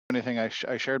anything.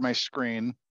 I shared my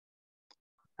screen.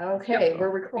 Okay, we're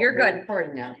recording. You're good.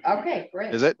 Recording now. Okay,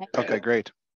 great. Is it? Okay,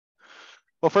 great.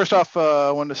 Well, first off, I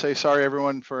wanted to say sorry,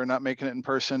 everyone, for not making it in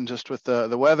person, just with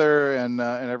the weather and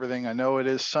everything. I know it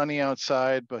is sunny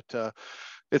outside, but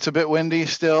it's a bit windy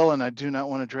still, and I do not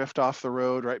want to drift off the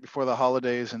road right before the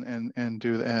holidays and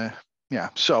do that. Yeah,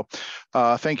 so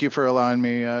thank you for allowing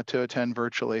me to attend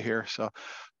virtually here. So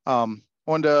I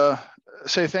wanted to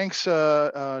say thanks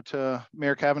to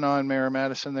Mayor Kavanaugh and Mayor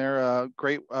Madison there.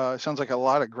 Great, sounds like a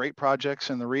lot of great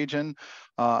projects in the region.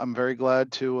 I'm very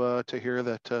glad to hear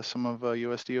that some of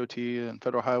USDOT and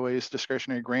Federal Highways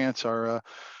discretionary grants are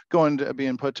going to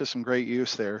being put to some great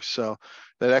use there. So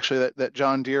that actually that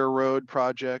John Deere Road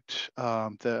project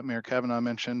that Mayor Kavanaugh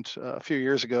mentioned a few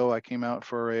years ago, I came out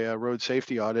for a road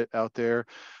safety audit out there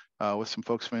with some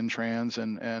folks from Trans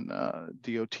and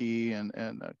DOT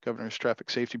and Governor's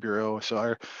Traffic Safety Bureau.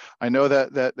 So I know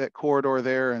that corridor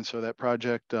there, and so that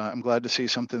project, I'm glad to see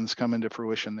something's come into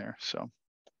fruition there. So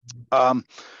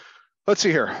let's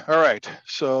see here. All right,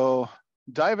 so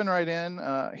diving right in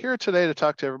here today to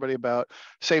talk to everybody about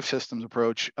safe systems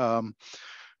approach.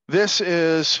 This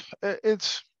is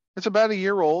it's about a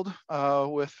year old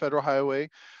with Federal Highway.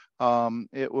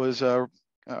 It was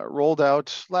rolled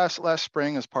out last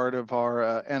spring as part of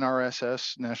our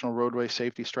NRSS, National Roadway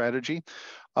Safety Strategy,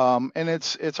 and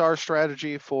it's our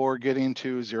strategy for getting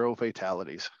to zero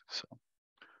fatalities. So,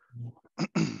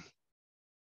 come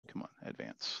on,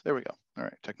 advance. There we go. All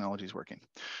right, technology's working.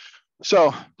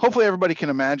 So hopefully everybody can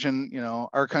imagine, you know,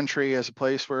 our country as a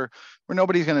place where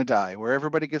nobody's going to die, where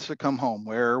everybody gets to come home,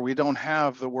 where we don't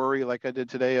have the worry like I did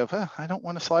today of, I don't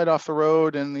want to slide off the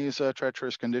road in these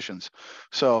treacherous conditions.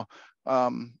 So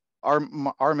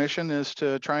our mission is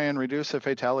to try and reduce the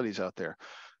fatalities out there.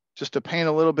 Just to paint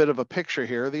a little bit of a picture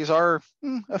here, these are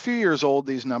a few years old,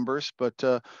 these numbers, but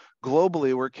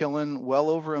globally we're killing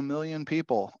well over 1 million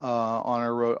people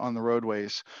on the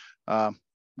roadways.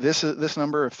 This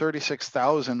number of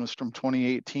 36,000 was from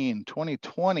 2018.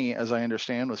 2020, as I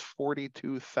understand, was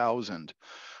 42,000.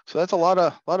 So that's a lot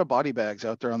of body bags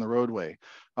out there on the roadway.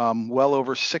 Well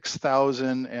over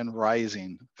 6,000 and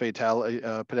rising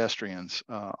pedestrians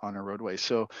on our roadway.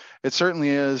 So it certainly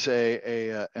is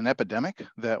an epidemic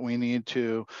that we need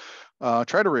to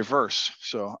try to reverse.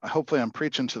 So hopefully I'm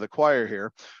preaching to the choir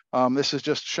here. This is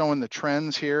just showing the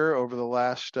trends here over the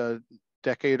last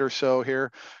decade or so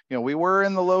here. You know, we were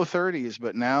in the low 30s,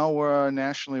 but now we're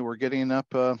nationally we're getting up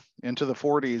into the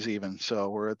 40s even. So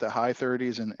we're at the high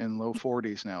 30s and low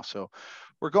 40s now. So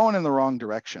we're going in the wrong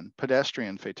direction.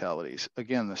 Pedestrian fatalities,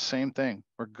 again, the same thing.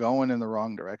 We're going in the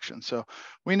wrong direction. So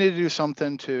we need to do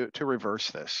something to reverse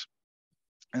this.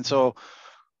 And so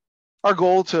our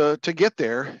goal to get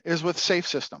there is with safe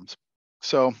systems.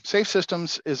 So safe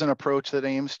systems is an approach that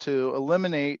aims to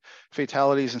eliminate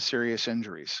fatalities and serious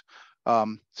injuries.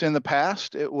 So in the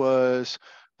past, the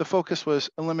focus was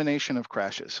elimination of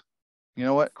crashes. You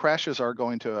know what? Crashes are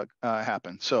going to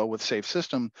happen. So with safe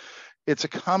system, it's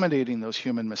accommodating those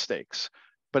human mistakes,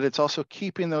 but it's also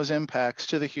keeping those impacts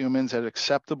to the humans at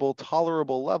acceptable,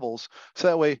 tolerable levels. So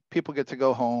that way people get to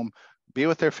go home, be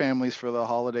with their families for the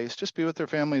holidays, just be with their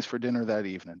families for dinner that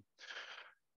evening.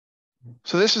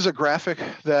 So this is a graphic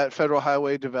that Federal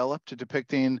Highway developed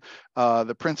depicting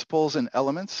the principles and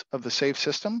elements of the safe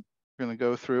system. We're going to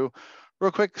go through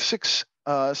real quick. 6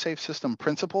 safe system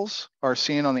principles are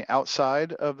seen on the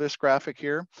outside of this graphic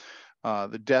here.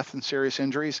 The death and serious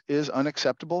injuries is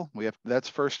unacceptable. That's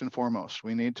first and foremost.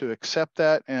 We need to accept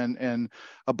that and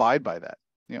abide by that.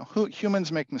 You know,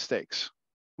 humans make mistakes.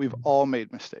 We've all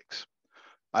made mistakes.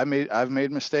 I've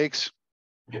made mistakes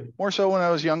more so when I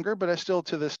was younger, but I still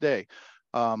to this day.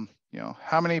 You know,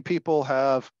 how many people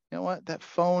have, you know what, that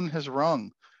phone has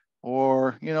rung.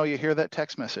 Or, you know, you hear that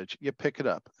text message, you pick it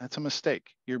up. That's a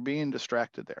mistake. You're being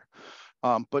distracted there.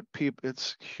 But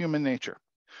it's human nature.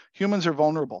 Humans are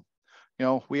vulnerable. You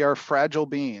know, we are fragile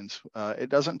beings. It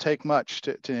doesn't take much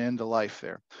to end a life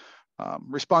there.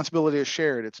 Responsibility is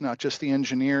shared. It's not just the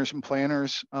engineers and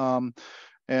planners and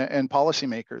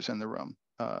policymakers in the room.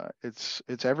 It's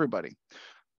everybody.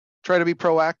 Try to be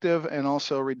proactive, and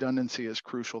also redundancy is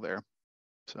crucial there.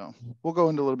 So we'll go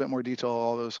into a little bit more detail on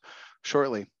all those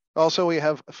shortly. Also, we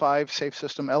have 5 safe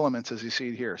system elements, as you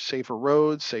see here: safer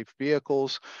roads, safe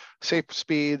vehicles, safe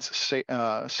speeds,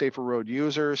 safer road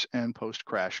users, and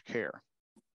post-crash care.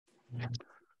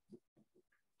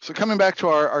 So coming back to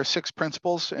our 6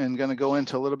 principles, and going to go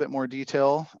into a little bit more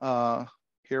detail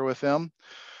here with them.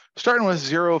 Starting with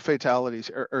zero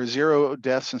fatalities or 0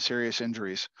 deaths and serious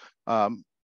injuries. As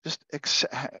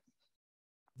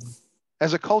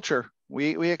a culture,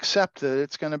 we accept that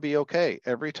it's going to be okay.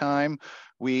 Every time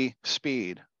we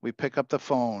speed, we pick up the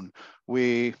phone,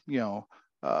 we,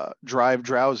 drive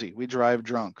drowsy, we drive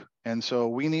drunk. And so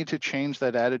we need to change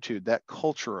that attitude, that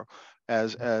culture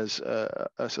as a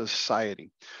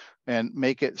society, and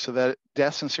make it so that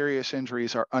deaths and serious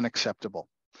injuries are unacceptable.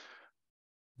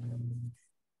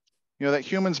 That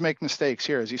humans make mistakes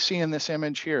here. As you see in this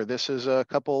image here, this is a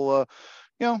couple,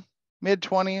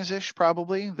 mid-20s-ish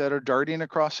probably, that are darting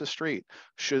across the street.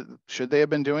 Should they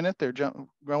have been doing it? They're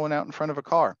going out in front of a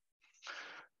car.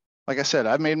 Like I said,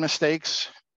 I've made mistakes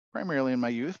primarily in my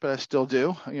youth, but I still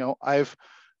do. I've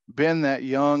been that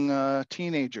young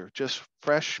teenager, just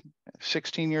fresh,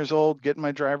 16 years old, getting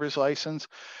my driver's license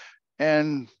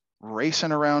and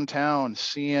racing around town,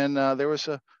 seeing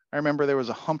I remember there was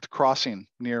a humped crossing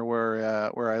near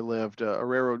where I lived, a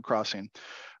railroad crossing.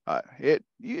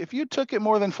 If you took it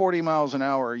more than 40 miles an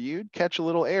hour, you'd catch a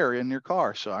little air in your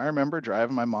car. So I remember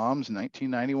driving my mom's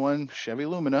 1991 Chevy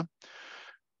Lumina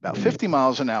about 50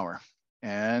 miles an hour,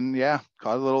 and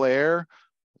caught a little air.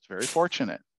 It's very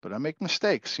fortunate, but I make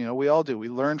mistakes. We all do. We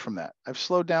learn from that. I've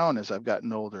slowed down as I've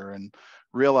gotten older and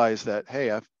realized that,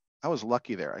 hey, I was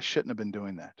lucky there. I shouldn't have been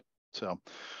doing that. So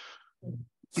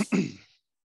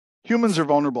humans are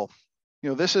vulnerable.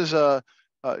 This is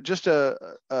just a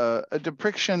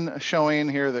depiction showing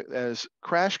here that as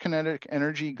crash kinetic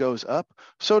energy goes up,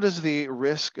 so does the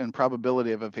risk and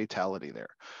probability of a fatality there.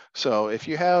 So if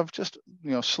you have just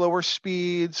slower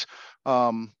speeds,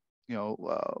 a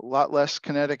lot less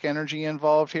kinetic energy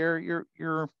involved here,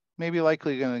 you're maybe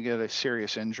likely going to get a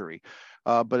serious injury.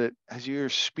 But as your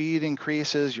speed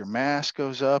increases, your mass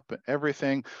goes up,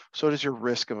 everything, so does your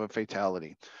risk of a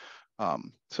fatality.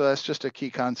 So that's just a key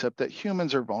concept, that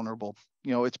humans are vulnerable.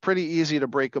 It's pretty easy to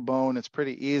break a bone. It's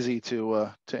pretty easy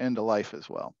to end a life as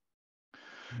well.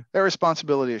 That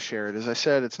responsibility is shared. As I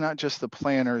said, it's not just the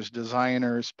planners,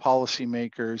 designers,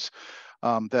 policymakers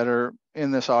that are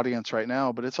in this audience right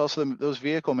now, but it's also those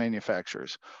vehicle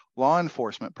manufacturers, law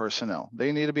enforcement personnel.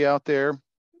 They need to be out there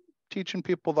teaching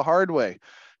people the hard way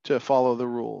to follow the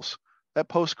rules. That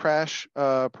post-crash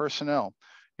personnel,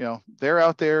 they're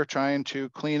out there trying to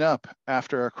clean up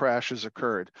after a crash has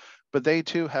occurred, but they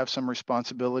too have some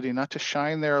responsibility not to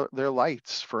shine their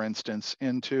lights, for instance,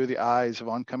 into the eyes of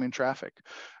oncoming traffic,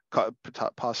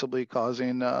 possibly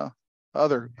causing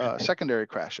other secondary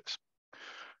crashes.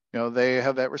 They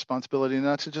have that responsibility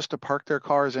not to just to park their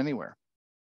cars anywhere.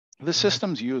 The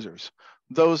system's users,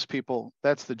 those people,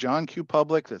 that's the John Q.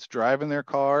 public that's driving their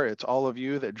car. It's all of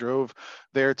you that drove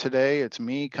there today. It's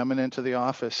me coming into the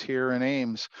office here in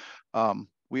Ames.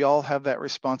 We all have that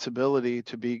responsibility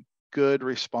to be good,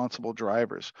 responsible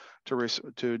drivers,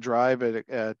 to drive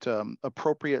at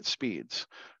appropriate speeds,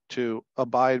 to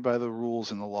abide by the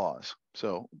rules and the laws.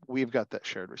 So we've got that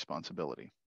shared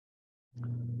responsibility.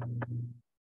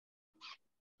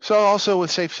 So also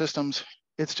with safe systems,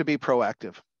 it's to be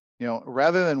proactive.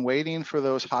 Rather than waiting for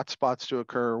those hot spots to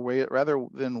occur, rather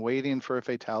than waiting for a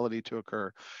fatality to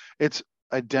occur, it's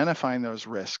identifying those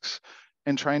risks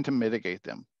and trying to mitigate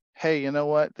them. Hey, you know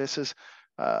what? This is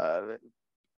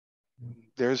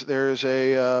there's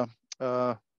a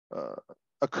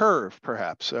curve,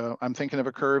 perhaps. I'm thinking of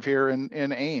a curve here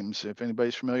in Ames. If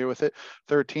anybody's familiar with it,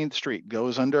 13th Street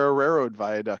goes under a railroad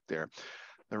viaduct there.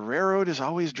 The railroad is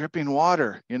always dripping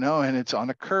water, and it's on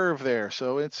a curve there.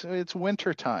 So it's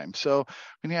winter time. So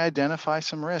when you identify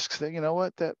some risks, that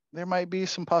that there might be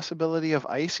some possibility of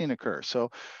icing occur.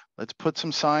 So let's put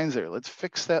some signs there. Let's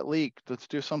fix that leak. Let's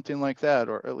do something like that,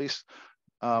 or at least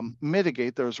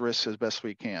mitigate those risks as best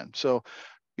we can. So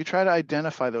you try to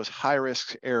identify those high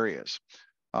risk areas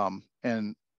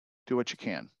and do what you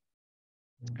can.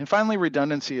 And finally,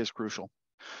 redundancy is crucial.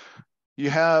 You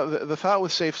have the thought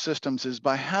with safe systems is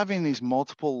by having these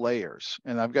multiple layers,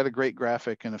 and I've got a great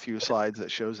graphic in a few slides that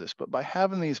shows this, but by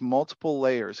having these multiple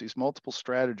layers, these multiple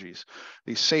strategies,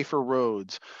 these safer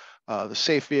roads, the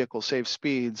safe vehicles, safe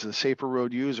speeds, the safer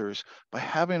road users, by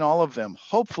having all of them,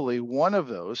 hopefully one of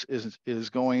those is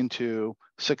going to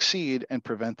succeed and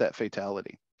prevent that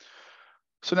fatality.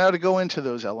 So now to go into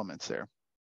those elements there.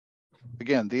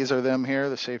 Again, these are them here,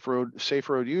 the safe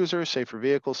road users, safer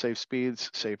vehicles, safe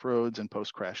speeds, safe roads, and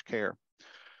post-crash care.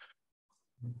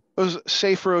 Those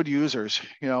safe road users,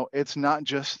 it's not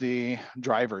just the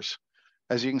drivers.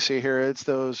 As you can see here, it's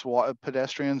those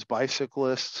pedestrians,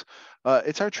 bicyclists,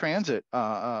 it's our transit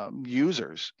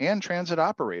users and transit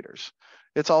operators.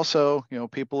 It's also,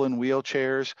 people in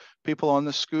wheelchairs, people on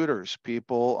the scooters,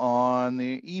 people on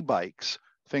the e-bikes,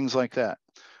 things like that.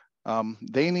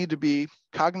 They need to be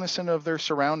cognizant of their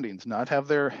surroundings, not have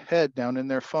their head down in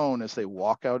their phone as they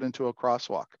walk out into a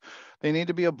crosswalk. They need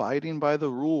to be abiding by the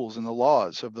rules and the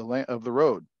laws of the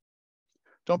road.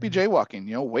 Don't be jaywalking,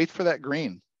 you know, wait for that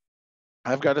green.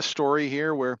 I've got a story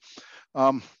here where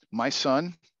my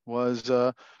son was,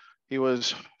 he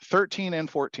was 13 and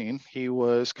 14. He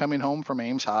was coming home from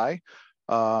Ames High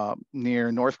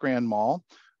near North Grand Mall,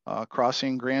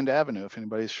 crossing Grand Avenue. If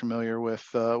anybody's familiar with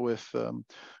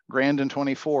Grand and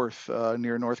 24th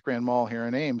near North Grand Mall here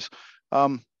in Ames.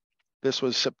 This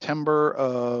was September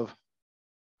of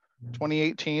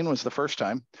 2018 was the first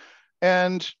time.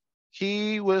 And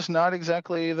he was not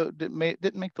exactly, didn't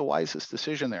make the wisest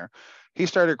decision there. He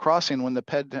started crossing when the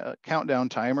PED countdown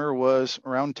timer was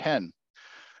around 10.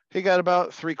 He got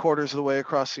about 3/4 of the way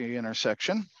across the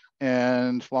intersection.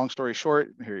 And long story short,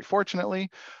 here, fortunately,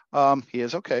 he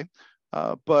is okay.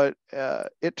 But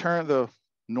it turned, the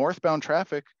northbound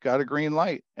traffic got a green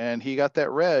light and he got that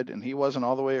red and he wasn't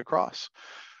all the way across.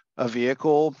 A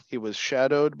vehicle, he was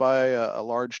shadowed by a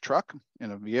large truck,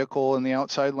 and a vehicle in the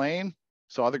outside lane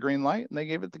saw the green light and they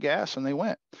gave it the gas and they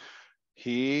went.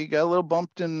 He got a little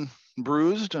bumped and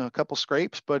bruised, a couple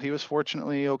scrapes, but he was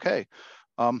fortunately okay.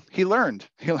 He learned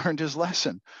his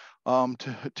lesson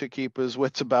to keep his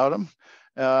wits about him.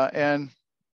 And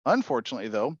unfortunately,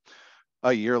 though,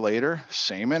 a year later,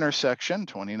 same intersection,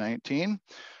 2019,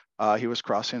 he was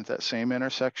crossing at that same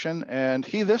intersection, and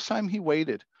this time he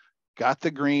waited, got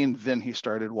the green, then he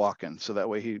started walking. So that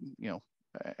way he, you know,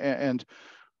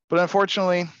 but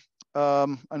unfortunately,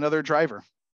 another driver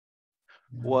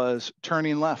was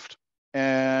turning left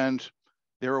and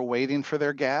they were waiting for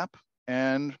their gap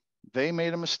and they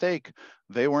made a mistake.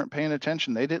 They weren't paying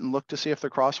attention. They didn't look to see if the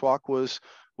crosswalk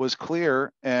was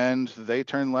clear and they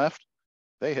turned left.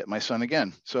 They hit my son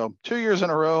again. So 2 years in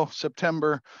a row,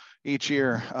 September each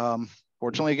year.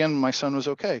 Fortunately, again, my son was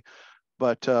okay.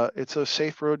 But it's those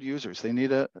safe road users. They need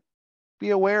to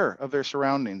be aware of their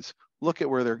surroundings. Look at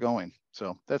where they're going.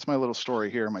 So that's my little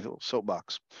story here, my little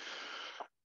soapbox.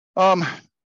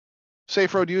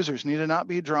 Safe road users need to not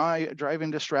be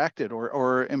driving distracted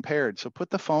or impaired. So put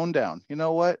the phone down. You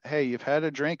know what? Hey, you've had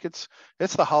a drink. It's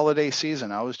the holiday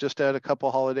season. I was just at a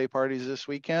couple holiday parties this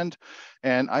weekend,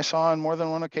 and I saw on more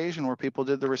than one occasion where people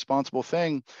did the responsible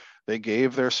thing. They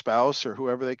gave their spouse or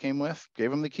whoever they came with, gave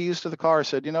them the keys to the car,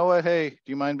 said, you know what? Hey, do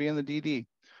you mind being the DD?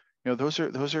 You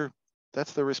know,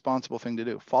 that's the responsible thing to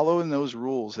do. Following those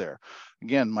rules there.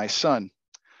 Again, my son,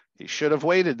 he should have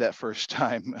waited that first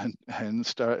time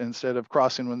instead of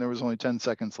crossing when there was only 10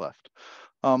 seconds left.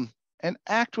 And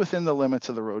act within the limits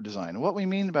of the road design. What we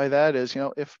mean by that is, you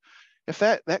know, if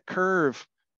that curve,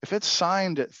 if it's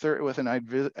signed at with an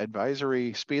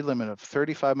advisory speed limit of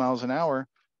 35 miles an hour,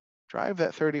 drive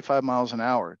that 35 miles an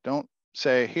hour. Don't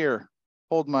say, here,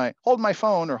 hold my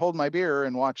phone or hold my beer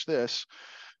and watch this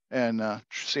and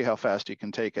see how fast you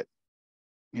can take it.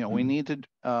 You know, we need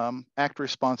to act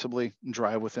responsibly and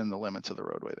drive within the limits of the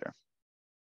roadway there.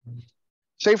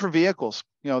 Safer vehicles.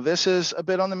 You know, this is a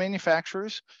bit on the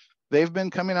manufacturers. They've been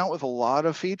coming out with a lot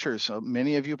of features. So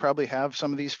many of you probably have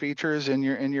some of these features in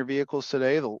your vehicles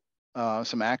today.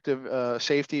 Some active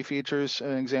safety features,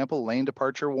 an example, lane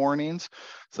departure warnings.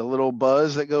 It's a little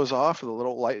buzz that goes off, the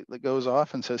little light that goes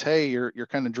off and says, hey, you're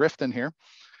kind of drifting here.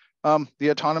 The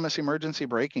autonomous emergency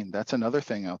braking, that's another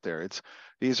thing out there.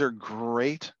 These are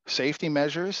great safety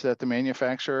measures that the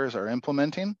manufacturers are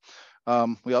implementing.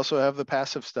 We also have the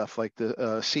passive stuff like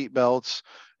the seat belts,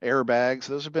 airbags.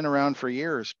 Those have been around for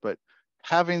years, but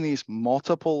having these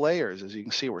multiple layers, as you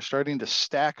can see, we're starting to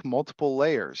stack multiple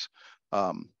layers,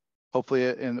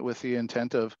 hopefully with the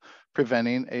intent of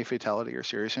preventing a fatality or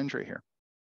serious injury here.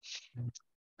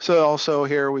 So also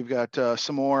here we've got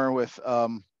some more with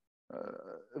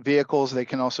vehicles. They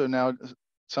can also now,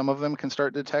 some of them can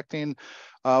start detecting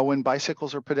when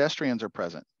bicycles or pedestrians are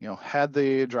present. You know, had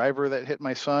the driver that hit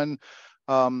my son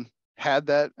had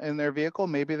that in their vehicle,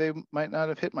 maybe they might not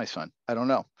have hit my son. I don't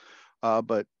know.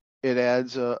 But it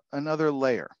adds another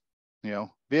layer. You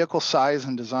know, vehicle size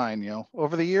and design. You know,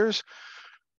 over the years,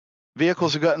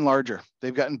 vehicles have gotten larger.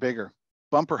 They've gotten bigger.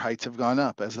 Bumper heights have gone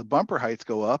up. As the bumper heights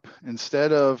go up,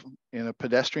 instead of in a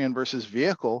pedestrian versus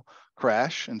vehicle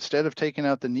crash, instead of taking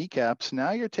out the kneecaps,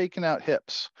 now you're taking out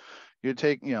hips. You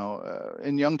take, you know,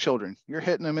 in young children, you're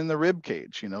hitting them in the rib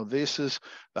cage. You know, this is,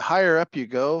 the higher up you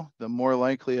go, the more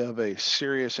likely of a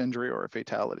serious injury or a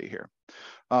fatality here.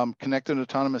 Connected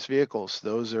autonomous vehicles,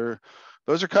 those are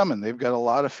those are coming. They've got a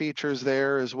lot of features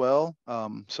there as well.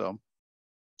 So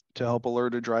to help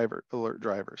alert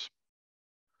drivers.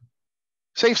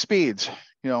 Safe speeds.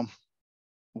 You know,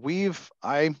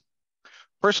 I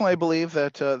personally believe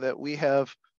that that we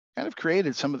have kind of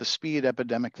created some of the speed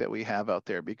epidemic that we have out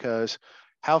there, because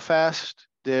how fast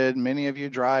did many of you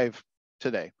drive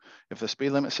today? If the speed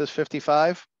limit says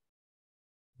 55,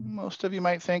 most of you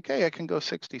might think, hey, I can go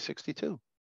 60, 62.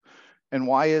 And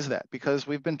why is that? Because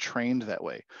we've been trained that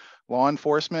way. Law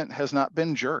enforcement has not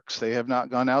been jerks. They have not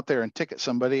gone out there and ticket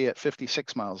somebody at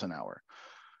 56 miles an hour.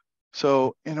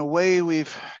 So in a way,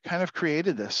 we've kind of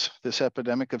created this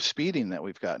epidemic of speeding that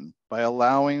we've gotten by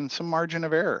allowing some margin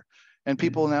of error, and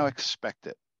people now expect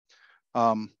it.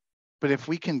 But if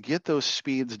we can get those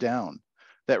speeds down,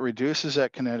 that reduces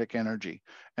that kinetic energy,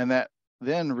 and that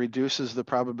then reduces the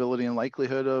probability and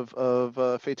likelihood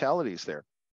of fatalities there.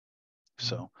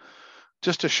 So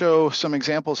just to show some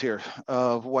examples here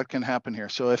of what can happen here.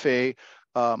 So if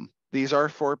these are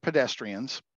for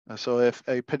pedestrians. So if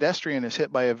a pedestrian is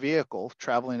hit by a vehicle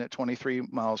traveling at 23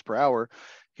 miles per hour,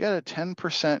 you got a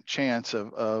 10% chance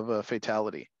of a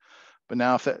fatality. But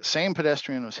now if that same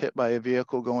pedestrian was hit by a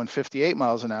vehicle going 58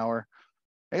 miles an hour,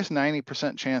 there's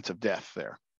 90% chance of death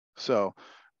there. So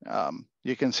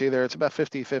you can see there, it's about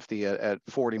 50-50 at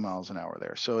 40 miles an hour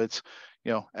there. So it's,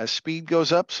 as speed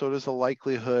goes up, so does the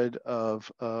likelihood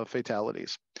of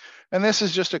fatalities. And this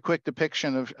is just a quick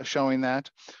depiction of showing that.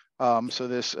 So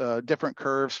this different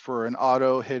curves for an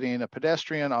auto hitting a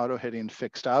pedestrian, auto hitting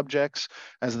fixed objects.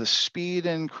 As the speed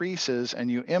increases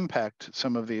and you impact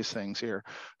some of these things here,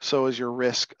 so is your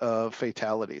risk of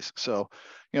fatalities. So,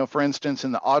 for instance,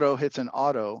 in the auto hits an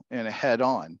auto in a head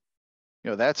on,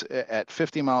 that's at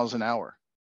 50 miles an hour.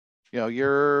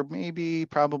 You're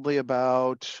probably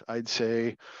about, I'd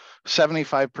say,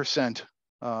 75%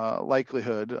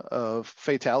 likelihood of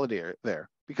fatality there.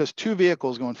 Because two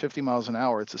vehicles going 50 miles an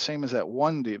hour, it's the same as that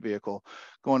one vehicle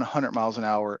going 100 miles an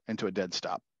hour into a dead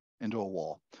stop, into a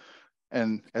wall.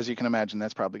 And as you can imagine,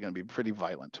 that's probably going to be pretty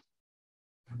violent.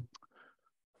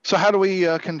 So how do we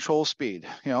control speed?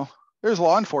 There's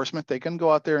law enforcement. They can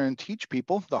go out there and teach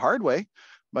people the hard way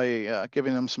by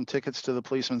giving them some tickets to the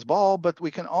policeman's ball, but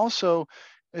we can also,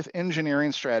 with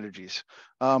engineering strategies.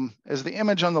 As the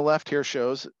image on the left here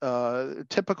shows,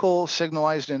 typical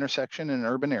signalized intersection in an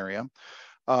urban area.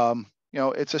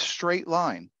 It's a straight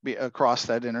line across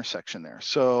that intersection there.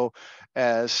 So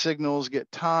as signals get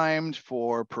timed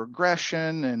for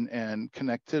progression and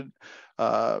connected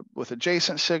with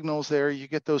adjacent signals there, you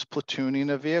get those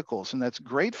platooning of vehicles. And that's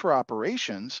great for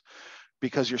operations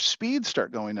because your speeds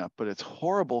start going up, but it's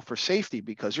horrible for safety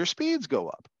because your speeds go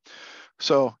up.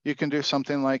 So you can do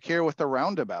something like here with the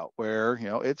roundabout where,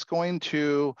 it's going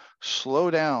to slow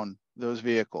down those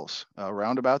vehicles.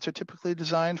 Roundabouts are typically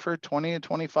designed for 20 to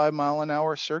 25 mile an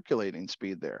hour circulating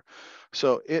speed there.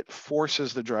 So it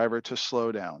forces the driver to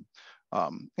slow down.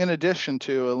 In addition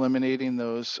to eliminating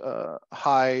those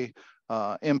high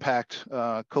impact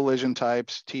collision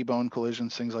types, T-bone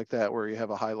collisions, things like that, where you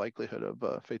have a high likelihood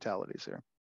of fatalities there.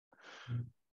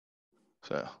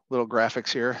 So little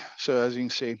graphics here. So as you can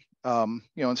see,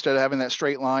 instead of having that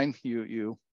straight line,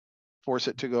 you force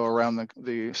it to go around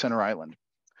the center island.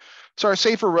 So our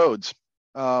safer roads,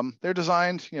 they're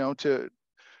designed, and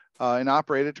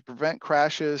operated to prevent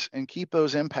crashes and keep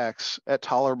those impacts at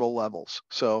tolerable levels.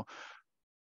 So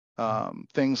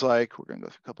things like, we're going to go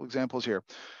through a couple examples here.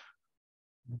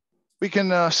 We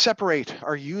can separate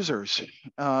our users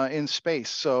in space.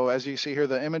 So as you see here,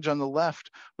 the image on the left,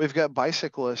 we've got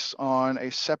bicyclists on a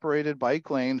separated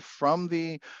bike lane from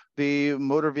the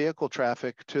motor vehicle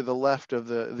traffic to the left of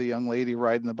the young lady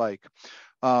riding the bike.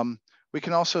 We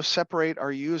can also separate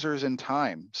our users in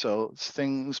time. So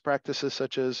practices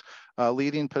such as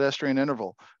leading pedestrian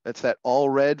interval. That's that all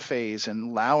red phase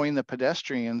and allowing the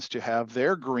pedestrians to have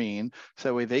their green so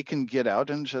that way they can get out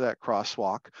into that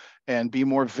crosswalk and be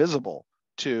more visible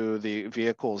to the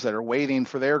vehicles that are waiting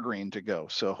for their green to go.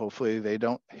 So hopefully they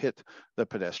don't hit the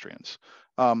pedestrians.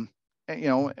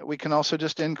 We can also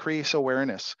just increase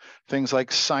awareness. Things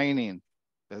like signing,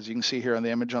 as you can see here on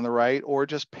the image on the right, or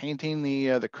just painting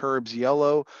the curbs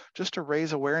yellow, just to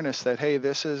raise awareness that, hey,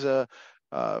 this is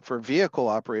for vehicle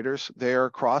operators, they are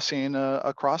crossing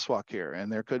a crosswalk here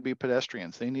and there could be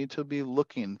pedestrians. They need to be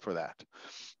looking for that.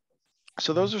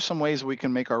 So those are some ways we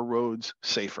can make our roads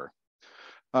safer.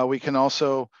 We can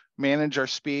also manage our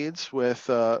speeds with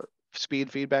speed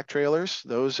feedback trailers.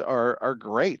 Those are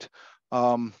great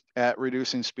at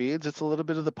reducing speeds. It's a little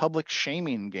bit of the public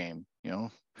shaming game,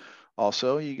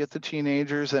 Also, you get the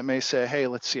teenagers that may say, hey,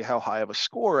 let's see how high of a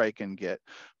score I can get.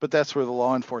 But that's where the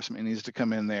law enforcement needs to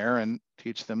come in there and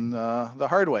teach them the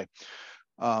hard way.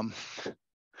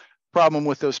 Problem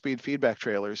with those speed feedback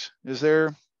trailers is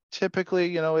they're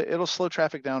typically, it'll slow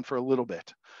traffic down for a little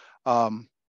bit.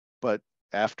 But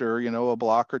after, a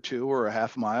block or two or a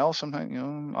half mile,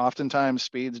 sometimes, oftentimes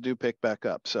speeds do pick back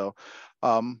up. So,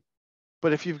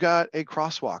 but if you've got a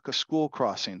crosswalk, a school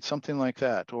crossing, something like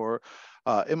that, or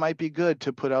it might be good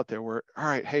to put out there where, all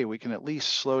right, hey, we can at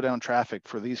least slow down traffic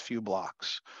for these few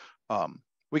blocks.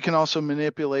 We can also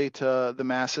manipulate the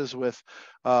masses with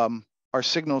our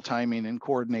signal timing and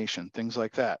coordination, things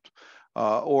like that.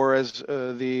 Or as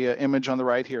the image on the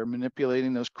right here,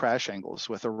 manipulating those crash angles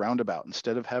with a roundabout.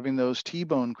 Instead of having those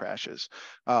T-bone crashes,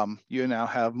 you now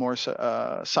have more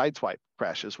sideswipe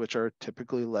crashes, which are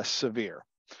typically less severe.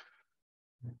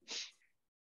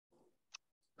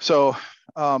 So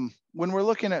when we're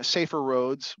looking at safer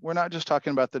roads, we're not just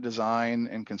talking about the design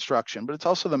and construction, but it's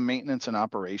also the maintenance and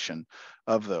operation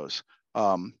of those.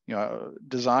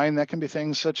 Design, that can be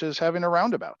things such as having a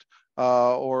roundabout,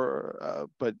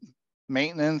 but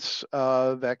maintenance,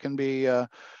 that can be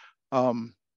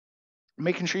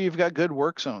making sure you've got good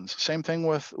work zones. Same thing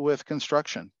with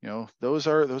construction. Those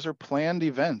are planned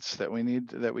events that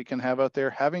we can have out there.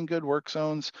 Having good work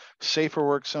zones, safer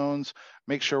work zones,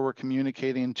 make sure we're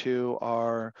communicating to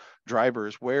our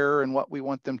drivers where and what we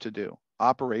want them to do.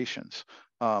 Operations.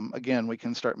 Again, we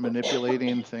can start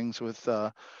manipulating things with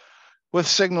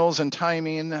signals and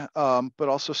timing, but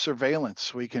also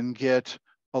surveillance. We can get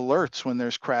alerts when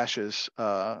there's crashes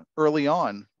early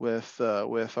on with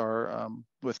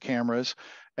cameras,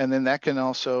 and then that can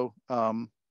also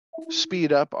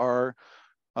speed up our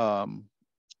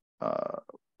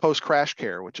post-crash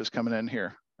care, which is coming in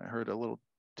here. I heard a little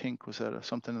tink. Was that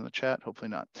something in the chat? Hopefully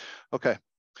not. Okay.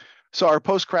 So our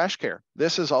post-crash care,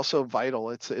 this is also vital.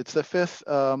 It's the fifth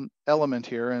element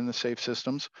here in the safe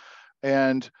systems,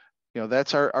 and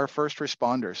that's our first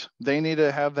responders. They need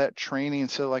to have that training.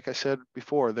 So like I said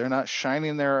before, they're not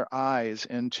shining their eyes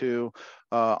into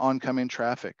oncoming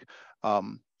traffic.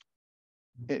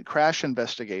 Crash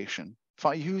investigation.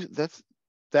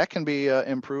 That can be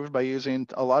improved by using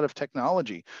a lot of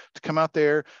technology to come out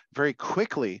there very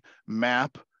quickly,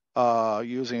 map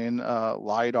using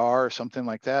LiDAR or something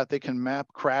like that. They can map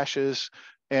crashes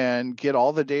and get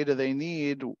all the data they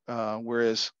need,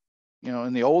 whereas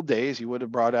in the old days, you would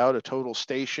have brought out a total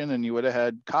station and you would have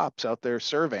had cops out there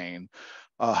surveying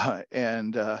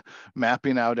and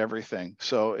mapping out everything.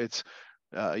 So it's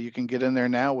you can get in there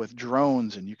now with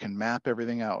drones and you can map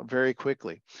everything out very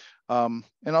quickly. And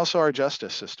also our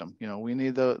justice system. We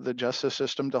need the justice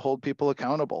system to hold people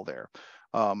accountable there,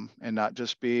 and not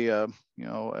just be a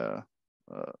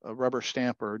rubber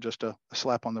stamp or just a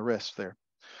slap on the wrist there.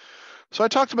 So I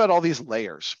talked about all these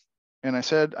layers. And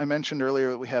I mentioned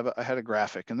earlier that I had a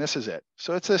graphic, and this is it.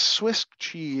 So it's a Swiss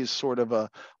cheese sort of a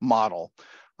model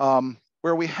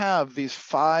where we have these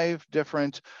 5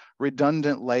 different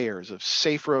redundant layers of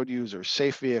safe road users,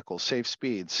 safe vehicles, safe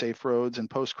speeds, safe roads, and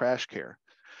post-crash care,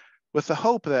 with the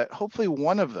hope that hopefully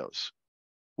one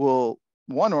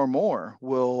or more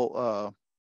will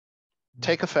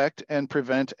take effect and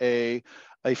prevent a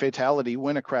fatality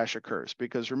when a crash occurs.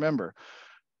 Because remember,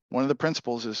 one of the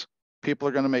principles is people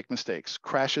are going to make mistakes.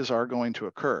 Crashes are going to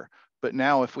occur. But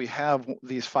now if we have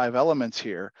these 5 elements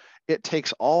here, it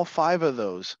takes all 5 of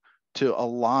those to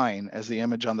align, as the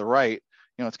image on the right.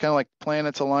 It's kind of like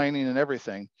planets aligning and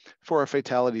everything for a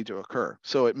fatality to occur.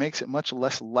 So it makes it much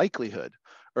less likelihood,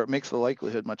 or it makes the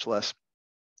likelihood much less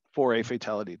for a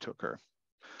fatality to occur.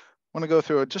 I want to go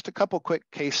through just a couple quick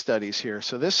case studies here.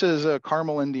 So this is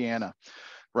Carmel, Indiana,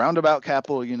 roundabout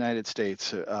capital of the United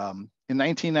States. In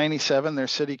 1997, their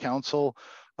city council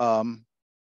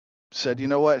said, you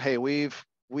know what, hey,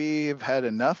 we've had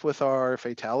enough with our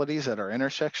fatalities at our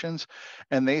intersections,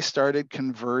 and they started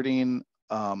converting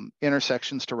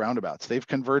intersections to roundabouts. They've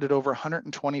converted over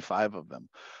 125 of them.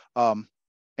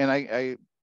 And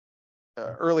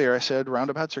earlier I said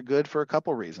roundabouts are good for a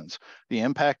couple reasons. The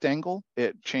impact angle,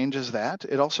 it changes that.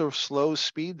 It also slows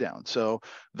speed down. So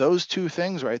those 2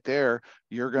 things right there,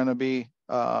 you're going to be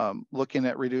looking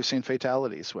at reducing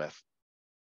fatalities with.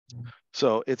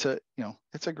 So it's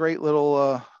a great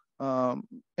little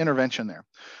intervention there.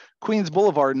 Queens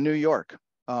Boulevard in New York,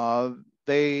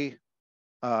 they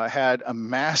had a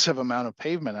massive amount of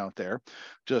pavement out there,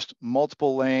 just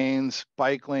multiple lanes,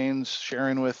 bike lanes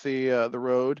sharing with the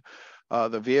road,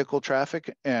 the vehicle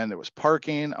traffic, and there was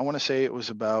parking. I want to say it was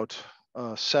about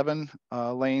 7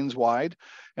 lanes wide.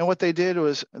 And what they did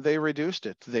was they reduced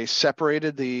it. They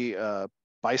separated the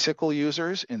bicycle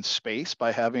users in space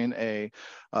by having a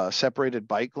separated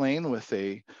bike lane with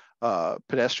a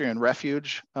pedestrian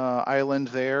refuge island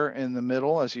there in the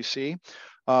middle, as you see.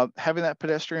 Having that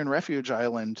pedestrian refuge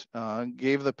island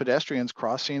gave the pedestrians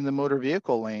crossing the motor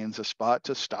vehicle lanes a spot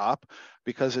to stop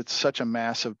because it's such a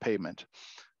massive pavement.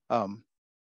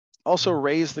 Also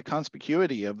raise the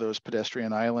conspicuity of those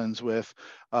pedestrian islands with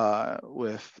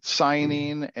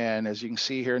signing, and as you can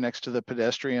see here next to the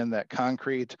pedestrian, that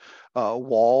concrete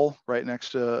wall right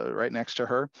next to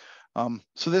her.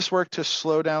 So this worked to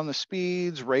slow down the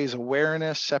speeds, raise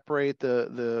awareness, separate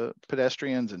the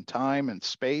pedestrians in time and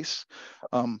space,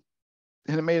 and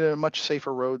it made it a much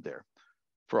safer road there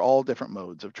for all different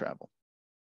modes of travel.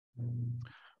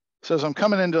 So as I'm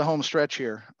coming into the home stretch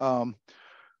here,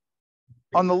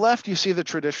 on the left, you see the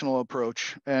traditional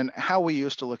approach and how we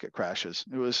used to look at crashes.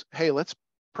 It was, hey, let's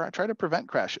try to prevent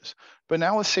crashes. But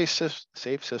now with safe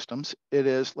systems, it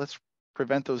is, let's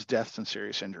prevent those deaths and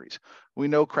serious injuries. We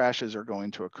know crashes are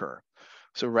going to occur.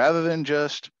 So rather than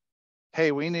just,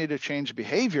 hey, we need to change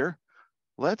behavior,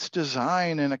 let's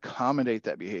design and accommodate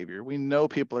that behavior. We know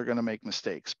people are going to make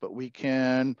mistakes, but we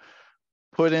can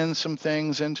put in some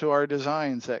things into our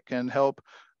designs that can help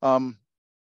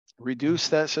reduce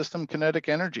that system kinetic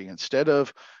energy. Instead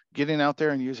of getting out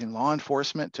there and using law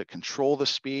enforcement to control the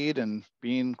speed and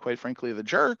being, quite frankly, the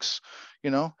jerks,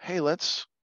 hey, let's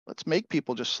make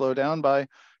people just slow down by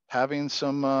having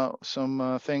some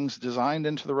things designed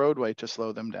into the roadway to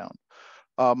slow them down.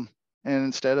 And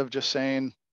instead of just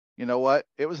saying, you know what,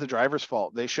 it was the driver's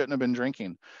fault, they shouldn't have been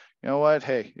drinking. You know what,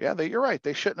 hey, yeah, you're right,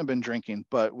 they shouldn't have been drinking,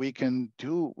 but we can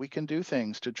do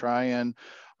things to try and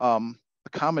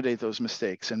accommodate those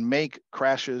mistakes and make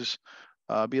crashes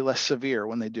be less severe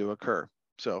when they do occur.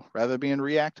 So rather than being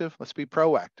reactive, let's be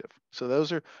proactive. So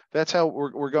that's how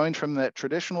we're going from that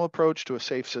traditional approach to a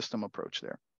safe system approach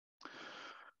there.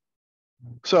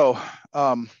 So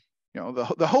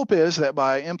the hope is that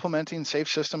by implementing safe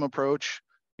system approach,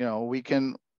 we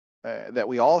can that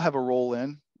we all have a role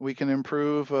in, we can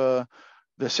improve the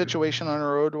situation on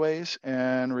our roadways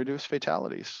and reduce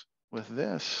fatalities. With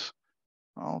this,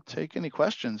 I'll take any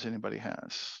questions anybody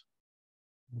has.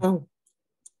 Oh,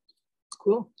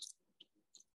 cool.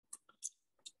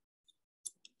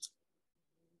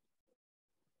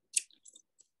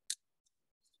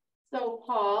 So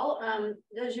Paul,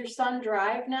 does your son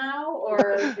drive now,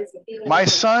 or is it My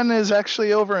son is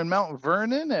actually over in Mount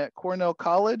Vernon at Cornell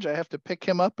College. I have to pick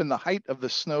him up in the height of the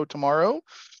snow tomorrow.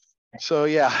 So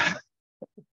yeah,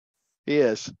 he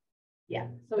is. Yeah,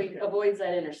 so he avoids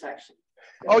that intersection.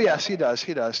 Oh yes, he does.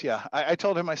 He does. Yeah, I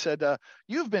told him. I said,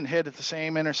 "You've been hit at the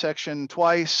same intersection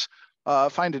twice.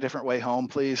 Find a different way home,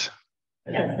 please."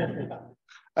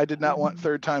 I did not want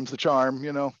third time's the charm,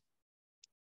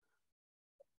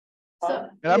 So,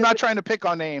 and I'm not trying to pick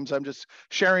on names. I'm just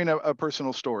sharing a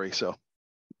personal story. So,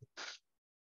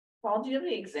 Paul, do you have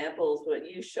any examples? What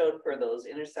you showed for those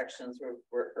intersections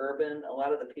were urban. A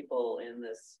lot of the people in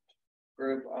this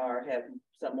group have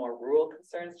some more rural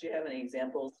concerns. Do you have any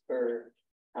examples for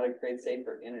how to create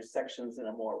safer intersections in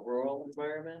a more rural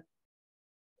environment?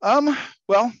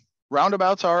 Well,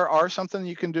 roundabouts are something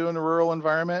you can do in a rural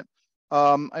environment.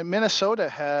 Minnesota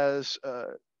has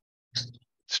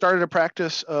started a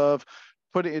practice of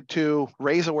putting it to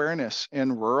raise awareness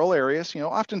in rural areas.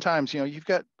 Oftentimes, you've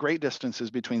got great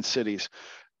distances between cities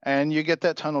and you get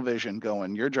that tunnel vision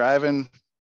going. You're driving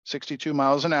 62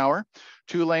 miles an hour,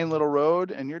 2-lane little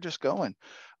road, and you're just going.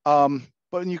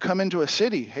 But when you come into a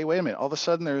city, hey, wait a minute, all of a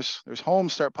sudden there's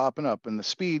homes start popping up and the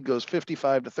speed goes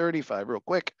 55 to 35 real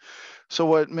quick. So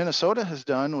what Minnesota has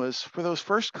done was, for those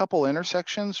first couple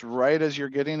intersections, right as you're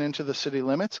getting into the city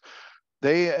limits,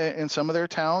 they, in some of their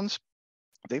towns,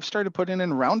 they've started putting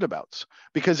in roundabouts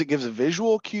because it gives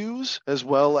visual cues as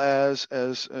well as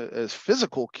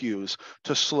physical cues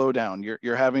to slow down.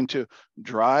 You're having to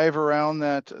drive around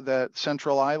that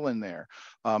central island there.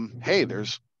 Hey,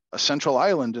 there's a central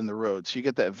island in the road, so you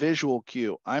get that visual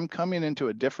cue. I'm coming into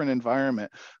a different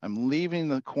environment. I'm leaving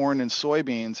the corn and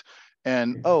soybeans,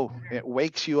 and it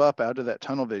wakes you up out of that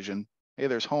tunnel vision. Hey,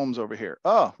 there's homes over here.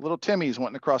 Oh, little Timmy's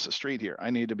wanting to cross the street here.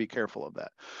 I need to be careful of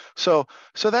that. So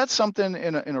that's something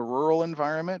in a rural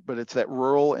environment, but it's that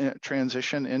rural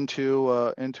transition into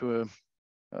a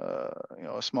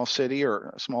small city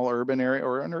or a small urban area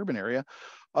or an urban area.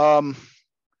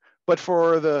 But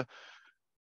for the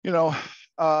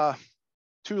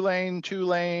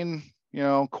 2-lane,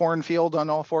 cornfield on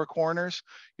all four corners,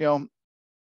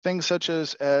 things such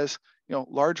as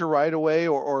larger right of way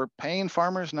or paying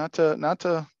farmers not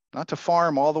to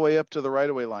farm all the way up to the right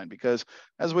of way line, because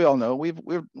as we all know, we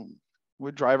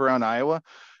drive around Iowa,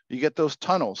 you get those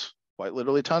tunnels, quite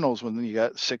literally tunnels, when you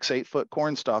got 6-8 foot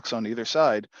corn stalks on either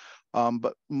side.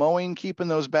 But mowing, keeping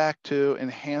those back to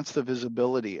enhance the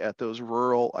visibility at those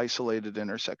rural isolated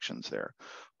intersections there.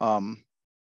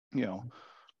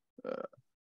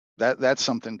 That's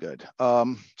something good.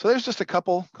 So there's just a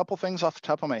couple things off the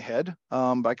top of my head,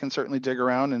 but I can certainly dig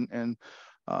around and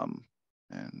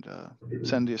and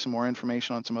send you some more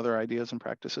information on some other ideas and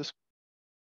practices.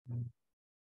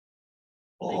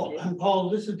 Paul,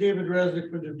 this is David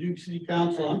Resnick from the Dubuque City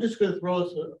Council. I'm just going to throw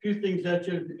us a few things at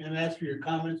you and ask for your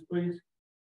comments, please.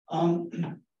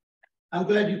 I'm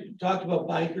glad you talked about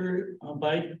bicyclists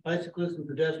and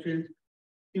pedestrians.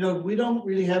 You know, we don't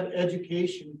really have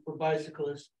education for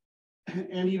bicyclists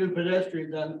and even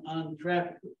pedestrians on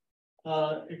traffic,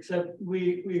 except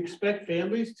we expect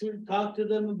families to talk to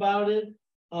them about it,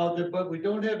 but we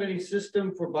don't have any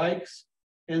system for bikes,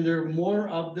 and there are more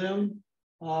of them.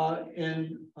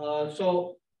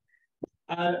 So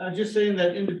I'm just saying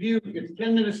that in Dubuque, it's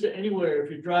 10 minutes to anywhere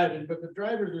if you're driving, but the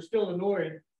drivers are still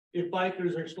annoyed if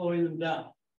bikers are slowing them down.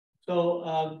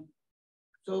 So,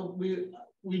 so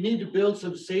we need to build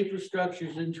some safer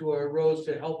structures into our roads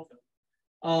to help them.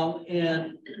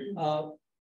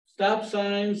 Stop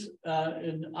signs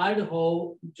in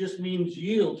Idaho just means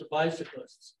yield to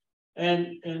bicyclists,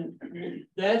 and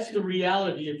that's the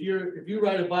reality. If you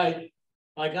ride a bike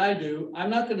like I do, I'm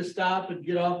not going to stop and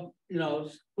get off, you know,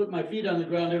 put my feet on the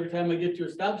ground every time I get to a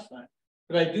stop sign,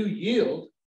 but I do yield.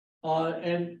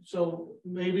 And so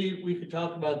maybe we could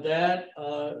talk about that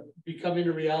becoming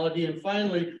a reality. And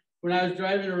finally, when I was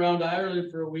driving around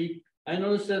Ireland for a week, I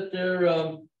noticed that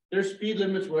their speed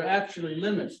limits were actually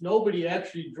limits. Nobody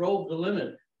actually drove the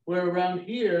limit, where around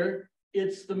here,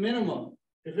 it's the minimum.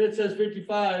 If it says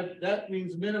 55, that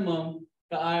means minimum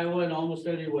to Iowa and almost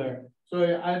anywhere.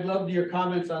 So I'd love your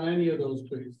comments on any of those,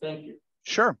 please. Thank you.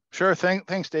 Sure.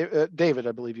 Thanks, David,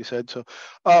 I believe you said. So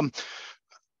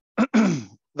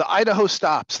the Idaho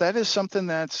stops, that is something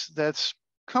that's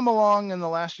come along in the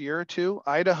last year or two.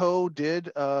 Idaho did,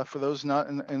 for those not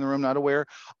in the room not aware,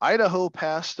 Idaho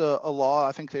passed a law.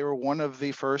 I think they were one of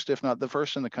the first, if not the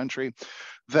first in the country,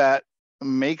 that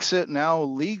makes it now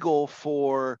legal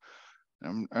for,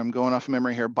 I'm going off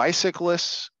memory here,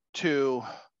 bicyclists to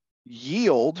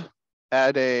yield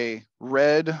at a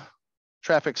red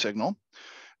traffic signal,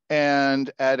 and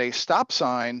at a stop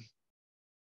sign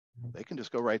they can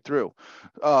just go right through.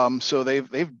 So they've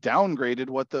downgraded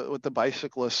what the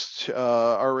bicyclists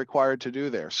are required to do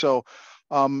there. So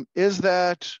is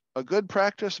that a good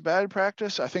practice, bad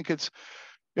practice? I think it's,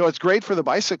 you know, it's great for the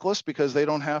bicyclists because they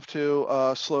don't have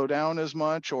to slow down as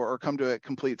much or come to a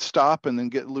complete stop and then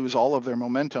lose all of their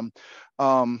momentum.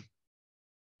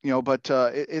 You know, but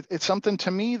it's something to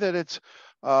me that it's,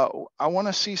 I want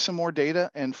to see some more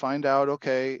data and find out,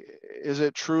 okay, is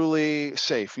it truly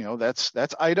safe? You know, that's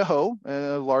Idaho,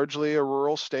 largely a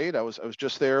rural state. I was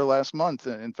just there last month,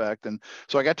 in fact, and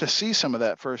so I got to see some of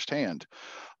that firsthand.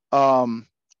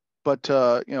 But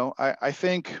you know, I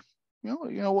think, you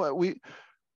know what,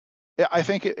 I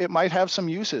think it might have some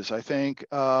uses. I think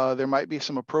there might be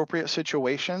some appropriate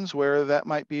situations where that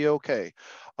might be okay.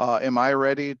 Am I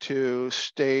ready to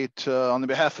state on the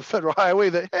behalf of Federal Highway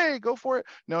that, hey, go for it?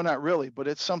 No, not really, but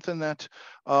it's something that,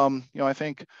 you know, I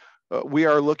think we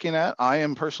are looking at. I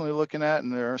am personally looking at,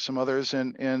 and there are some others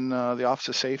in the Office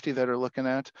of Safety that are looking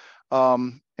at,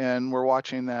 and we're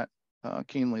watching that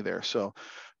keenly there. So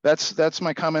that's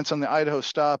my comments on the Idaho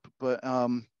stop. But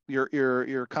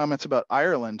your comments about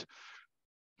Ireland,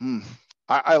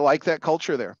 I like that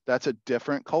culture there. That's a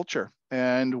different culture.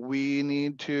 And we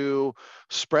need to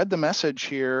spread the message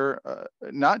here,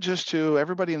 not just to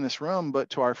everybody in this room, but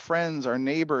to our friends, our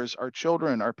neighbors, our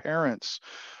children, our parents,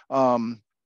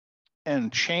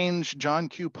 and change John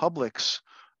Q. Public's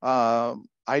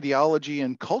ideology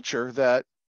and culture that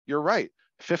you're right,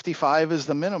 55 is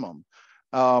the minimum.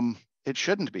 It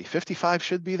shouldn't be. 55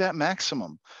 should be that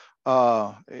maximum.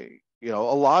 You know,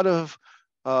 a lot of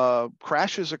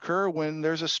crashes occur when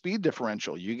there's a speed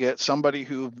differential. You get somebody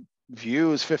who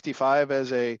views 55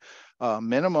 as a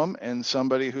minimum and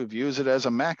somebody who views it as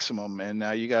a maximum, and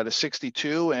now you got a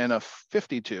 62 and a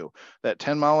 52, that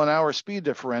 10-mile-an-hour speed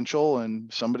differential,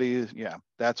 and somebody, yeah,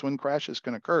 that's when crashes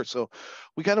can occur. So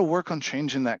we got to work on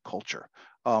changing that culture.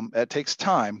 It takes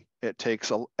time, it takes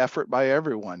effort by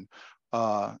everyone,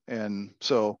 and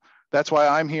so that's why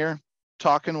I'm here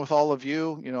talking with all of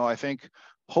you. You know, I think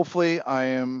hopefully I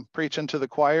am preaching to the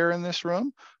choir in this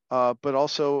room, but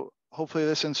also hopefully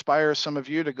this inspires some of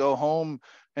you to go home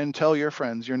and tell your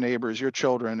friends, your neighbors, your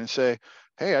children, and say,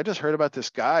 hey, I just heard about this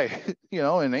guy, you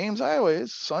know, in Ames, Iowa,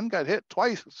 his son got hit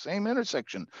twice, same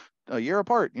intersection, a year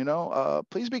apart, you know,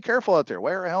 please be careful out there,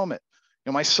 wear a helmet.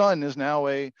 You know, my son is now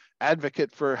a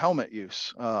advocate for helmet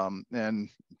use. And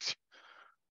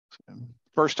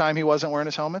first time he wasn't wearing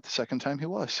his helmet, the second time he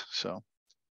was. So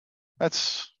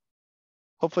that's,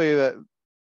 hopefully that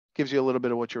gives you a little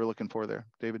bit of what you were looking for there,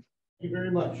 David. Thank you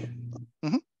very much.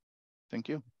 Thank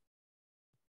you.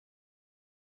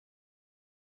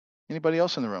 Anybody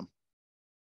else in the room?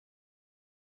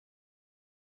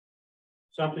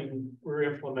 Something we're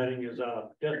implementing is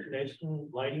destination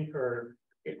lighting for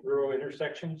rural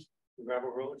intersections,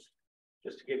 gravel roads,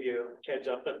 just to give you a heads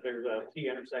up that there's a T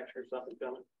intersection or something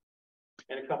coming.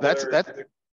 And a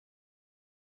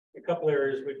couple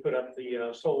areas we put up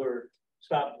the solar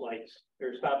stop lights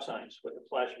or stop signs with the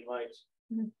flashing lights,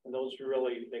 and those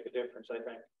really make a difference. I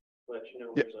think, let you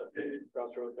know there's a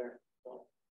crossroad there. So.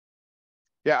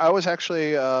 Yeah, I was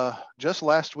actually just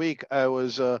last week. I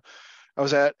was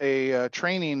at a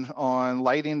training on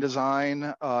lighting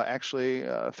design, actually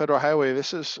Federal Highway.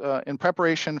 This is in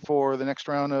preparation for the next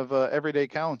round of Everyday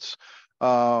Counts.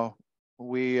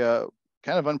 We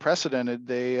kind of unprecedented.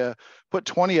 They put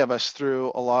 20 of us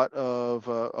through a lot of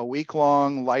a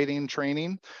week-long lighting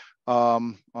training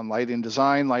on lighting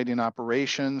design, lighting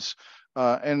operations,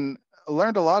 and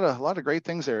learned a lot of great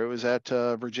things there. It was at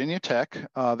Virginia Tech.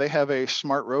 They have a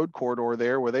smart road corridor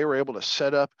there where they were able to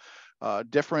set up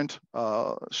different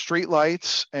street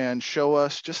lights and show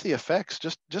us just the effects,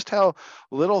 just how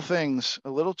little things,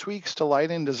 little tweaks to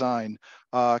lighting design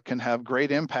can have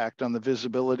great impact on the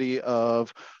visibility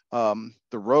of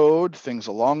the road, things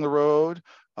along the road,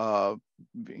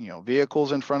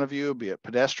 vehicles in front of you, be it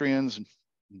pedestrians,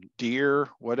 deer,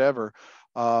 whatever.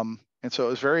 And so it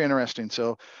was very interesting.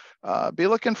 So be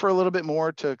looking for a little bit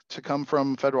more to come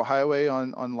from Federal Highway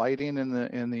on lighting in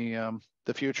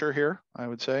the future here, I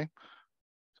would say.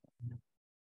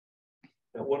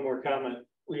 One more comment.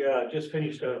 We just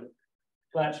finished a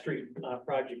flat street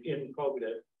project in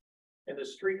Cogita, and the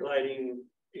street lighting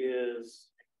is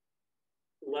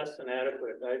less than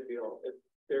adequate. I feel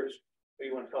there's, what do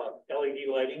you want to call it, LED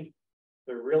lighting.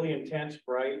 They're really intense,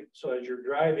 bright. So as you're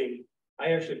driving,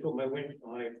 I actually put my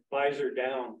visor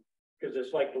down because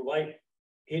it's like the light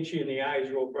hits you in the eyes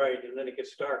real bright, and then it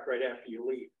gets dark right after you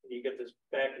leave. And you get this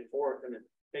back and forth, and it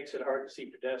makes it hard to see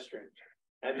pedestrians.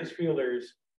 I just feel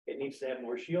it needs to have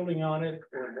more shielding on it,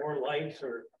 or more lights,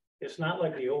 or it's not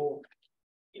like the old,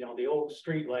 the old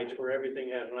street lights where everything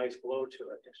has a nice glow to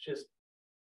it. It's just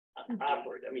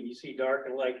awkward. I mean, you see dark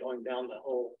and light going down the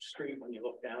whole street when you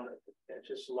look down at it. It's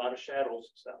just a lot of shadows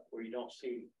and stuff where you don't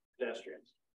see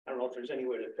pedestrians. I don't know if there's any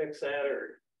way to fix that,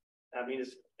 or, I mean,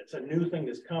 it's a new thing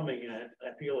that's coming, and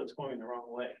I feel it's going the wrong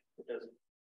way. It's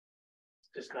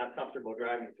just not comfortable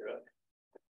driving through it.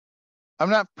 I'm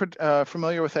not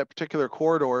familiar with that particular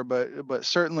corridor, but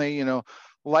certainly,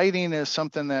 lighting is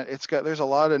something that there's a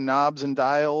lot of knobs and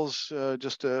dials,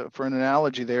 just for an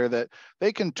analogy there, that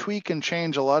they can tweak and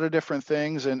change a lot of different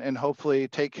things and hopefully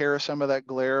take care of some of that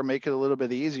glare, make it a little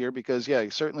bit easier, because yeah, you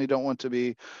certainly don't want to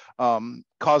be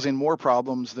causing more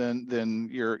problems than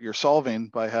you're solving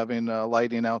by having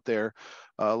lighting out there.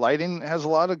 Lighting has a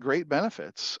lot of great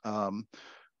benefits,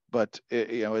 but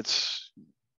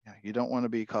you don't want to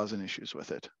be causing issues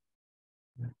with it.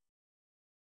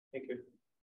 Thank you.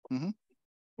 Mm-hmm.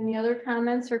 Any other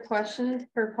comments or questions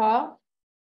for Paul?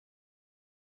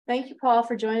 Thank you, Paul,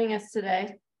 for joining us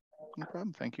today. No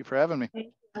problem. Thank you for having me.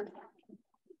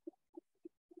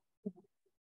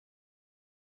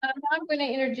 I'm going to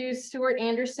introduce Stuart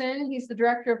Anderson. He's the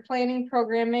Director of Planning,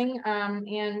 Programming,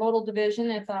 and Modal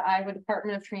Division at the Iowa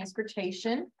Department of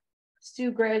Transportation.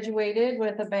 Stu graduated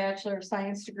with a Bachelor of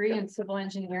Science degree in Civil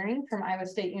Engineering from Iowa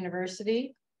State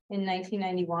University in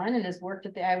 1991 and has worked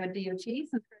at the Iowa DOT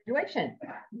since graduation.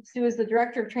 Stu is the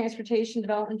Director of Transportation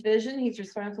Development Division. He's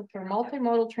responsible for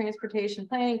multimodal transportation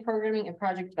planning, programming, and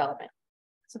project development.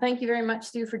 So thank you very much,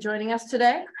 Stu, for joining us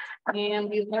today. And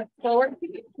we look forward to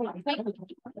you. Thank you.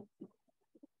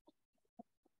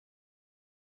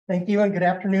 Thank you, and good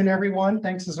afternoon, everyone.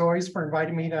 Thanks as always for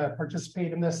inviting me to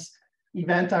participate in this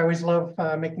event. I always love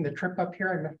making the trip up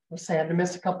here. I'm sad to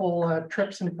miss a couple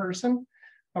trips in person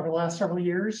over the last several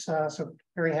years. So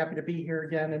very happy to be here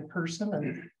again in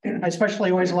person. And I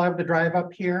especially always love the drive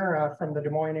up here from the Des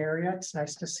Moines area. It's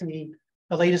nice to see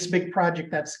the latest big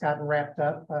project that's gotten wrapped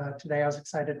up. Today I was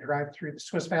excited to drive through the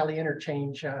Swiss Valley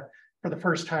interchange for the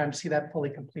first time, see that fully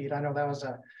complete. I know that was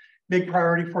a big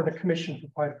priority for the commission for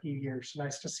quite a few years. So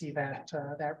nice to see that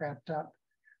wrapped up.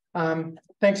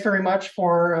 Thanks very much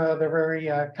for the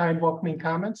very kind, welcoming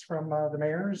comments from the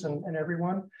mayors and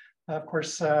everyone. Of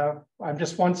course, I'm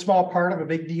just one small part of a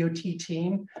big DOT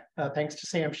team. Thanks to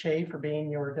Sam Shea for being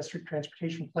your district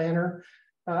transportation planner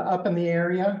up in the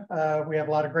area. We have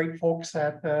a lot of great folks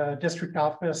at the district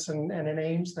office and in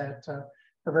Ames that are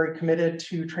very committed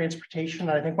to transportation.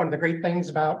 I think one of the great things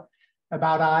about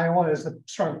Iowa is the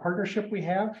strong partnership we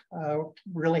have.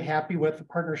 Really happy with the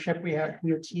partnership we have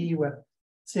DOT with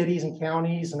cities and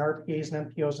counties and RPAs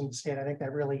and MPOs in the state. I think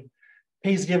that really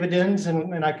pays dividends,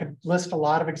 and I could list a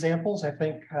lot of examples. I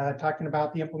think talking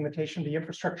about the implementation of the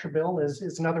infrastructure bill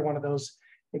is another one of those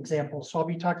examples. So I'll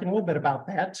be talking a little bit about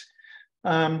that.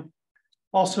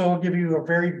 Also, I'll give you a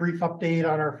very brief update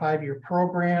on our 5-year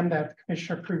program that the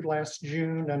Commission approved last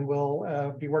June and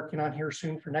we'll be working on here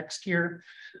soon for next year.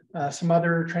 Some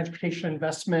other transportation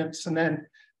investments, and then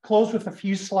close with a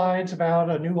few slides about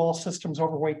a new all systems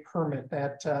overweight permit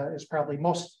that is probably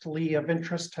mostly of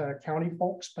interest to county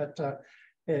folks, but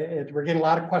we're getting a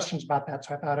lot of questions about that,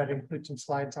 so I thought I'd include some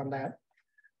slides on that.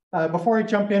 Before I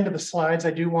jump into the slides,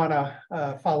 I do want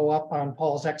to follow up on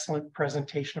Paul's excellent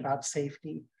presentation about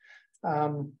safety.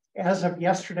 As of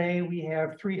yesterday, we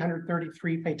have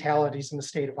 333 fatalities in the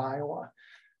state of Iowa,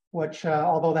 which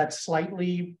although that's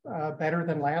slightly better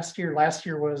than last year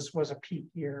was a peak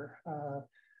year.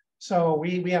 So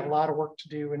we have a lot of work to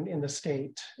do in the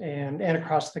state and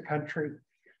across the country.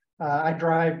 I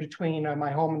drive between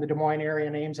my home and the Des Moines area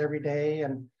and Ames every day,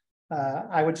 and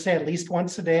I would say at least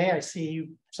once a day I see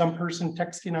some person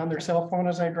texting on their cell phone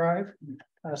as I drive.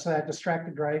 So that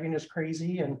distracted driving is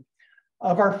crazy. And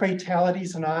of our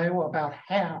fatalities in Iowa, about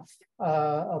half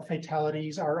of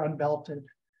fatalities are unbelted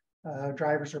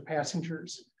drivers or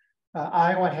passengers.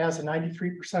 Iowa has a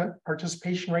 93%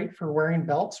 participation rate for wearing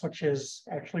belts, which is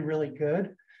actually really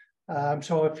good.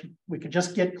 So if we could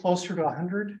just get closer to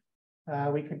 100,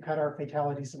 we could cut our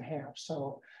fatalities in half.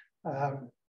 So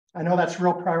I know that's a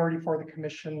real priority for the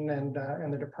commission and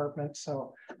the department.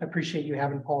 So I appreciate you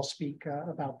having Paul speak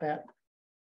about that.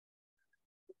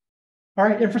 All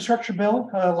right, infrastructure bill.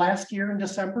 Last year in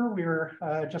December, we were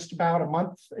just about a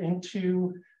month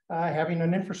into having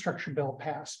an infrastructure bill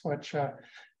passed, which,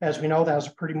 as we know, that was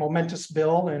a pretty momentous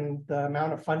bill, and the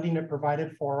amount of funding it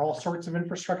provided for all sorts of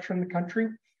infrastructure in the country.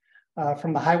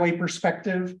 From the highway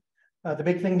perspective, the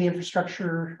big thing the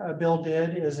infrastructure bill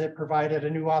did is it provided a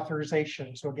new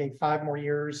authorization. So it gave 5 more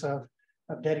years of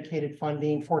dedicated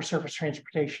funding for surface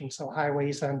transportation, so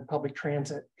highways and public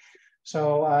transit.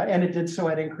 So, and it did so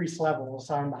at increased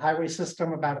levels. On the highway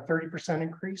system, about a 30%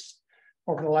 increase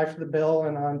over the life of the bill,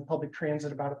 and on public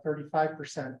transit, about a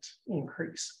 35%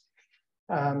 increase.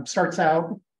 Starts out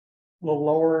a little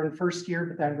lower in first year,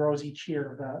 but then grows each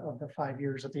year of the 5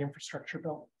 years of the infrastructure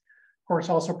bill. Of course,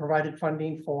 also provided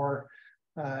funding for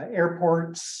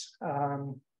airports,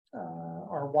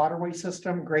 our waterway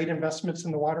system, great investments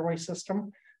in the waterway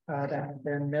system that have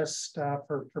been missed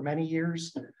for many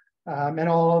years. And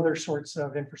all other sorts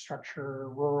of infrastructure,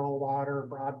 rural water,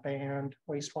 broadband,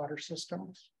 wastewater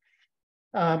systems.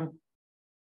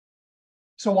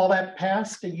 So while that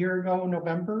passed a year ago,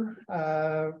 November,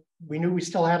 we knew we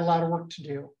still had a lot of work to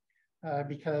do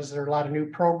because there are a lot of new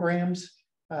programs.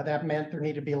 That meant there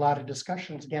needed to be a lot of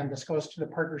discussions. Again, this goes to the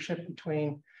partnership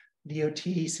between DOT,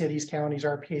 cities, counties,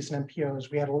 RPAs, and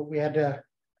MPOs. We had to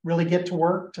really get to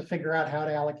work to figure out how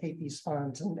to allocate these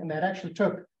funds. And that actually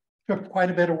took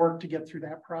quite a bit of work to get through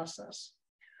that process.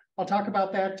 I'll talk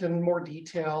about that in more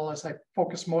detail as I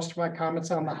focus most of my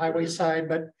comments on the highway side,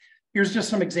 but here's just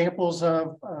some examples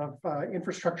of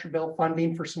infrastructure bill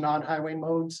funding for some non-highway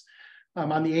modes.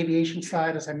 On the aviation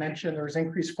side, as I mentioned, there's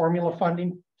increased formula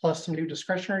funding plus some new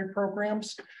discretionary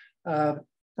programs.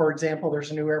 For example,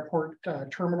 there's a new airport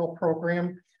terminal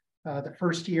program. The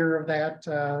first year of that,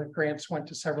 grants went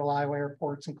to several Iowa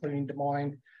airports, including Des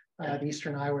Moines, the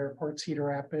Eastern Iowa airports, Cedar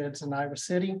Rapids, and Iowa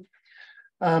City.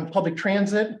 Public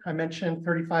transit, I mentioned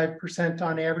 35%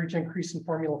 on average increase in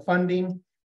formula funding.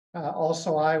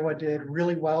 Also, Iowa did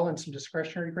really well in some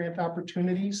discretionary grant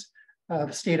opportunities.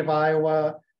 The state of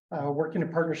Iowa, working in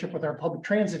partnership with our public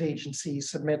transit agency,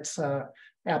 submits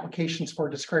applications for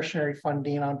discretionary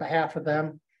funding on behalf of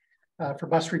them. For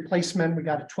bus replacement, we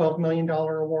got a $12 million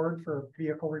award for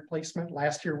vehicle replacement.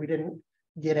 Last year, we didn't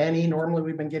get any. Normally,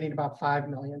 we've been getting about 5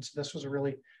 million. So this was a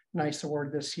really nice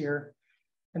award this year.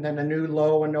 And then a new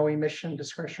low and no emission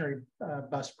discretionary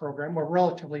bus program. We're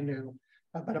relatively new,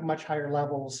 but at much higher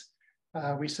levels.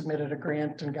 We submitted a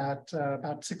grant and got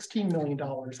about $16 million.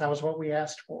 That was what we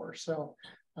asked for. So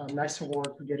nice award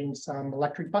for getting some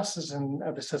electric buses in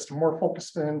the system, more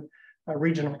focused in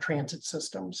regional transit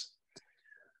systems.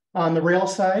 On the rail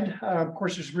side, of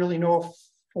course, there's really no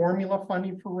formula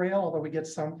funding for rail, although we get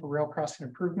some for rail crossing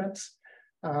improvements.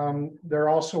 There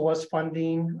also was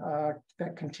funding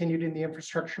that continued in the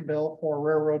infrastructure bill for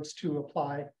railroads to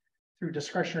apply through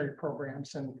discretionary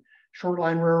programs. And short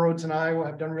line railroads in Iowa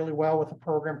have done really well with a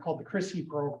program called the CRISI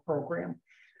program.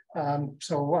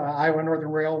 So Iowa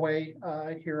Northern Railway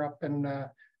here up in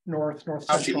north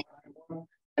central Iowa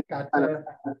got a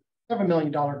 $7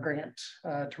 million grant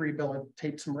to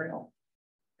rehabilitate some rail.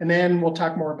 And then we'll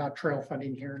talk more about trail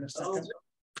funding here in a second.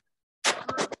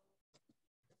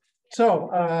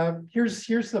 So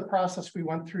here's the process we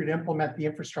went through to implement the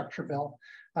infrastructure bill.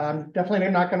 Definitely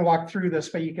I'm not going to walk through this,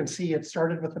 but you can see it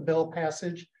started with the bill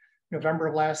passage November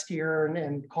of last year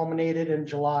and culminated in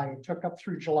July. It took up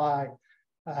through July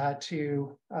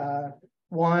to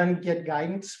one, get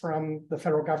guidance from the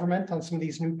federal government on some of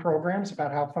these new programs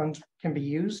about how funds can be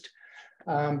used,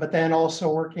 but then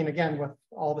also working again with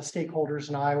all the stakeholders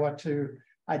in Iowa to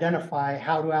identify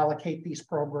how to allocate these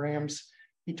programs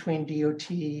between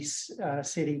DOTs,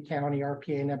 city, county,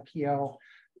 RPA, and MPO.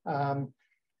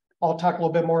 I'll talk a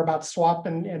little bit more about SWAP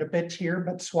in a bit here,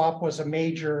 but SWAP was a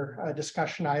major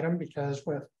discussion item because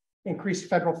with increased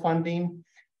federal funding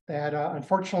that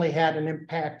unfortunately had an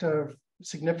impact of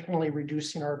significantly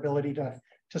reducing our ability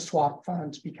to swap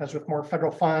funds, because with more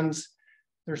federal funds,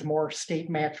 there's more state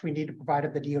match we need to provide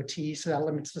at the DOT, so that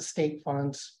limits the state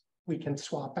funds we can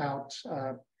swap out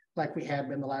like we have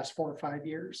been the last 4 or 5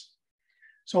 years.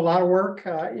 So a lot of work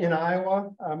in Iowa.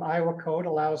 Iowa code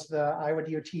allows the Iowa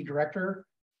DOT director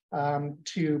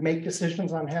to make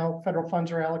decisions on how federal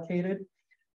funds are allocated.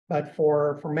 But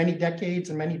for many decades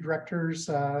and many directors,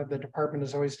 the department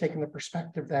has always taken the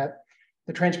perspective that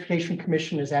the Transportation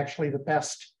Commission is actually the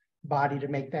best body to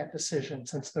make that decision,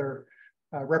 since they're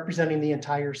representing the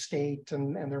entire state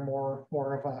and they're more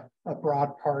of a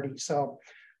broad party. So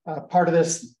part of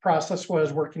this process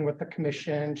was working with the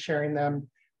commission, sharing them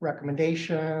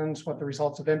recommendations, what the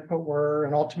results of input were,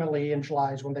 and ultimately in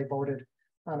July is when they voted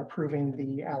on approving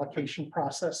the allocation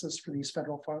processes for these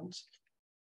federal funds.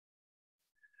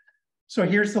 So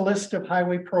here's the list of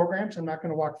highway programs. I'm not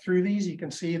going to walk through these. You can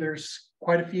see there's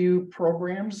quite a few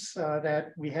programs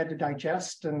that we had to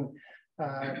digest and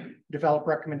develop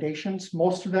recommendations.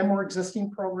 Most of them were existing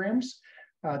programs.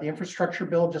 The infrastructure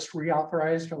bill just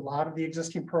reauthorized a lot of the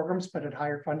existing programs, but at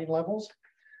higher funding levels.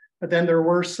 But then there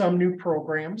were some new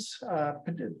programs,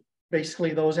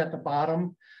 basically those at the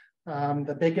bottom.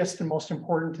 The biggest and most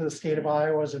important to the state of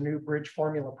Iowa is a new bridge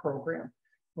formula program,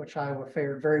 which Iowa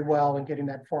fared very well in getting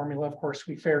that formula. Of course,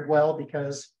 we fared well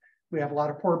because we have a lot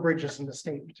of poor bridges in the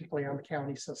state, particularly on the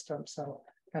county system. So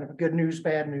kind of a good news,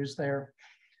 bad news there.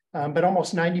 But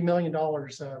almost $90 million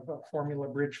of formula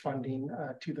bridge funding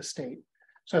to the state.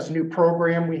 So as a new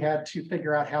program, we had to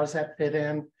figure out how does that fit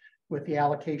in with the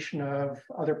allocation of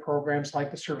other programs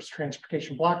like the Surface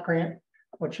Transportation Block Grant,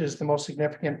 which is the most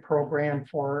significant program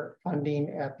for funding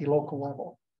at the local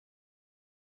level.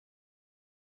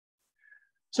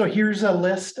 So here's a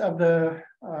list of the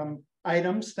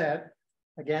items that,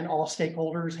 again, all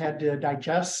stakeholders had to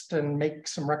digest and make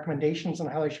some recommendations on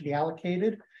how they should be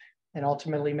allocated and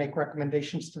ultimately make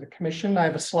recommendations to the commission. I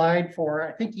have a slide for,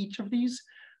 I think, each of these.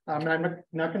 I'm not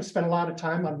going to spend a lot of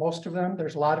time on most of them.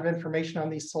 There's a lot of information on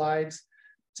these slides.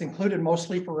 It's included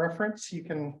mostly for reference. You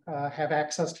can have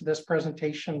access to this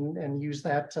presentation and use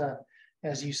that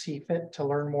as you see fit to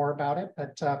learn more about it.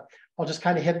 But I'll just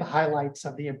kind of hit the highlights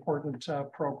of the important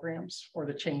programs or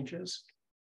the changes.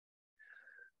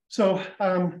 So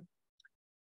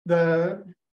the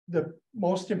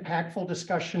most impactful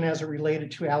discussion as it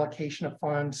related to allocation of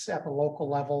funds at the local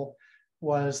level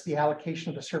was the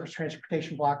allocation of the Surface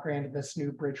Transportation Block Grant in this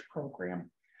new bridge program.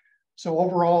 So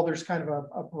overall, there's kind of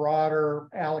a broader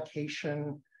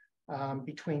allocation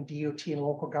between DOT and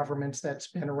local governments that's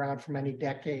been around for many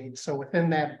decades. So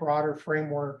within that broader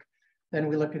framework, then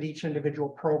we look at each individual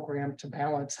program to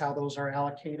balance how those are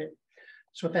allocated.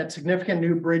 So with that significant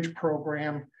new bridge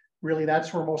program, really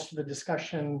that's where most of the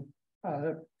discussion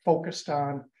focused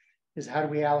on, is how do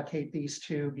we allocate these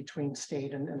two between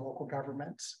state and local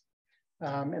governments.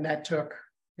 And that took,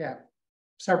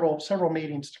 several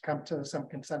meetings to come to some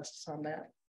consensus on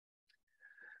that.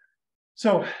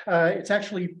 So it's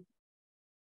actually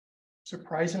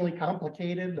surprisingly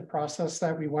complicated, the process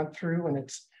that we went through, and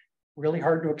it's really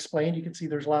hard to explain. You can see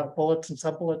there's a lot of bullets and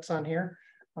sub-bullets on here.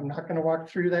 I'm not going to walk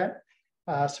through that.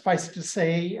 Suffice it to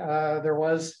say, there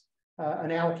was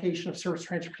an allocation of Surface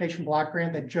Transportation Block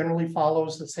Grant that generally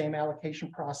follows the same allocation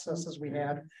process as we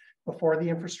had before the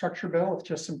infrastructure bill, with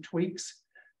just some tweaks.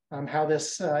 How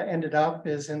this ended up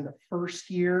is in the first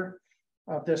year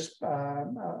of this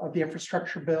of the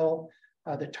infrastructure bill,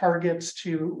 the targets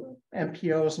to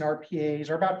MPOs and RPAs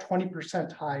are about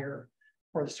 20% higher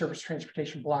for the Surface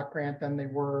Transportation Block Grant than they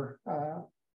were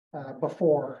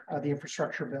before the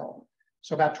infrastructure bill.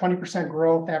 So about 20%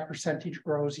 growth, that percentage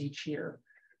grows each year.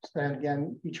 So then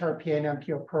again, each RPA and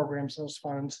MPO programs those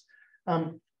funds.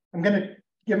 I'm going to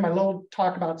give my little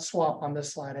talk about SWAP on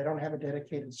this slide. I don't have a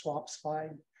dedicated SWAP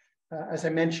slide. As I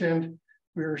mentioned,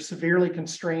 we were severely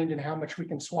constrained in how much we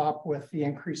can swap with the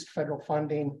increased federal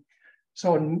funding.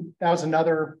 So that was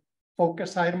another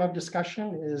focus item of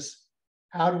discussion, is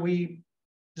how do we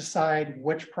decide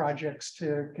which projects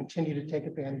to continue to take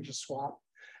advantage of SWAP.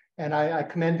 And I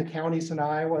commend the counties in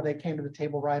Iowa. They came to the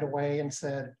table right away and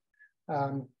said,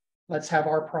 let's have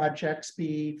our projects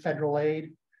be federal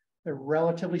aid. They're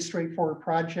relatively straightforward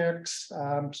projects,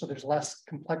 so there's less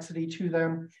complexity to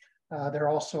them. They're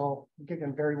also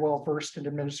getting very well versed in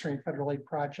administering federal aid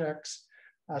projects.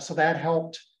 So that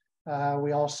helped.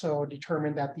 We also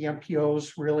determined that the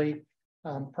MPOs really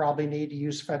probably need to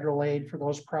use federal aid for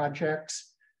those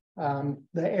projects. The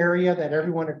area that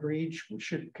everyone agreed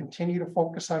should continue to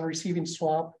focus on receiving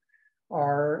SWAP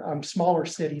are smaller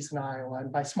cities in Iowa.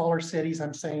 And by smaller cities,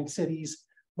 I'm saying cities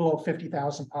below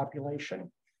 50,000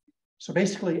 population. So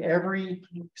basically every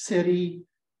city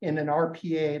in an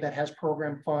RPA that has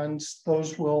program funds,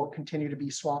 those will continue to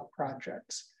be SWAP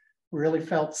projects. We really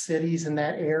felt cities in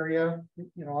that area,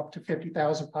 up to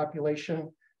 50,000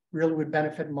 population, really would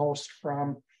benefit most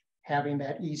from having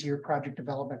that easier project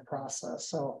development process.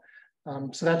 So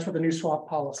that's what the new SWAP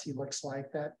policy looks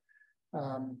like. That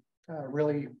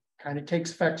really kind of takes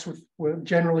effects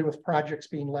generally with projects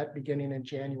being let beginning in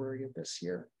January of this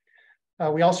year.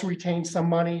 We also retained some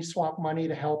money, SWAP money,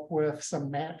 to help with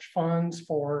some match funds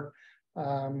for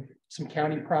some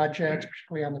county projects,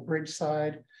 particularly on the bridge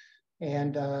side.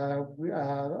 And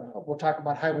we'll talk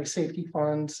about highway safety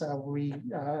funds.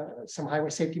 Some highway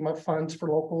safety funds for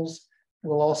locals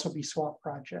will also be SWAP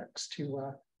projects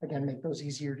to, again, make those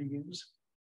easier to use.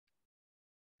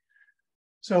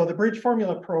 So the bridge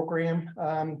formula program,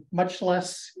 much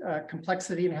less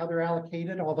complexity in how they're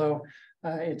allocated, although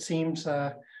it seems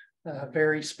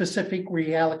very specific.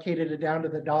 We allocated it down to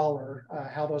the dollar,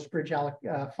 how those bridge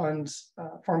formula funds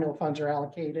are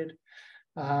allocated.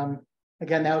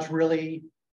 Again, that was really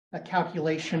a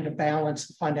calculation to balance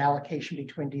the fund allocation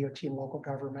between DOT and local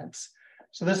governments.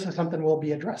 So this is something we'll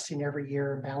be addressing every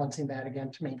year and balancing that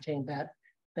again to maintain that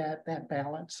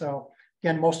balance. So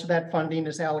again, most of that funding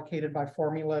is allocated by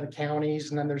formula to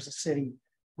counties, and then there's a city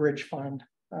bridge fund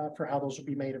for how those will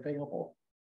be made available.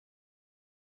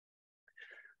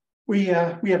 We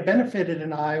have benefited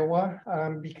in Iowa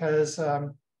because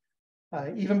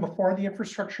even before the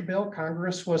infrastructure bill,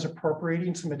 Congress was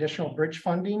appropriating some additional bridge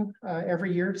funding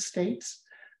every year to states.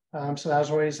 So that was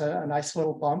always a nice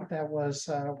little bump that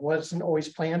wasn't always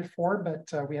planned for,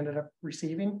 but we ended up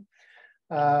receiving.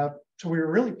 So we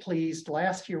were really pleased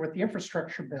last year with the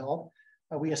infrastructure bill.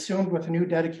 We assumed with a new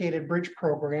dedicated bridge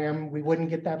program, we wouldn't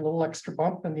get that little extra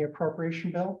bump in the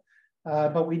appropriation bill,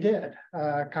 but we did.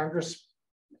 Congress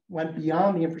went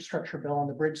beyond the infrastructure bill on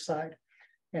the bridge side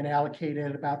and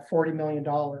allocated about $40 million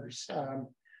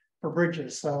for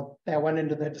bridges. So that went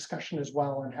into the discussion as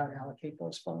well on how to allocate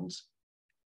those funds.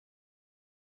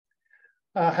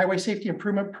 Highway Safety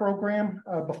Improvement Program,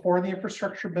 before the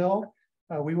infrastructure bill,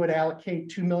 we would allocate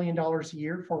 $2 million a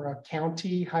year for a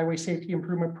county highway safety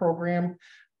improvement program,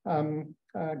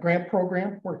 grant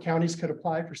program where counties could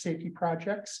apply for safety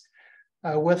projects.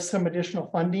 With some additional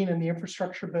funding in the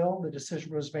infrastructure bill, the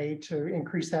decision was made to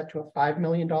increase that to a $5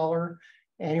 million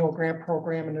annual grant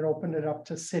program, and it opened it up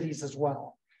to cities as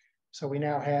well. So we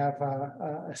now have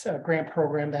a grant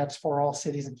program that's for all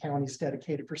cities and counties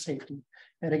dedicated for safety.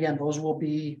 And again, those will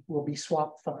be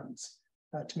SWAP funds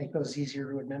to make those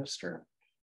easier to administer.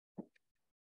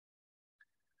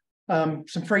 Some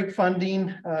freight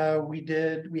funding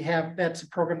that's a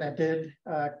program that did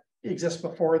exist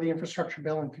before the infrastructure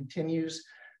bill and continues.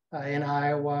 In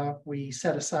Iowa, we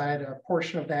set aside a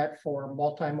portion of that for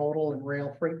multimodal and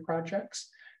rail freight projects.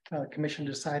 The commission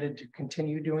decided to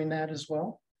continue doing that as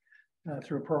well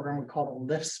through a program we call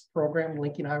the LIFTS program,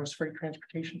 Linking Iowa's Freight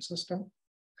Transportation System.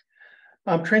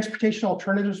 Transportation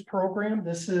Alternatives Program,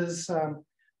 this is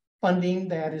funding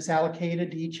that is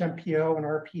allocated to each MPO and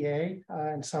RPA,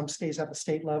 and some stays at the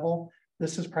state level.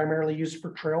 This is primarily used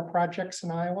for trail projects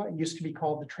in Iowa. It used to be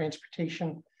called the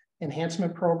Transportation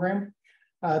Enhancement Program.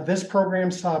 This program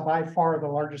saw by far the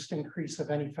largest increase of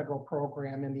any federal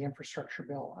program in the infrastructure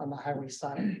bill on the highway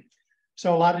side.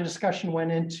 So a lot of discussion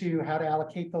went into how to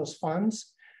allocate those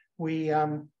funds. We,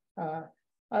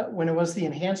 when it was the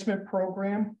enhancement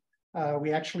program,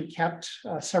 we actually kept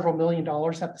several $1 million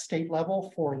at the state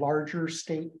level for larger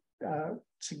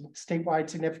statewide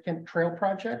significant trail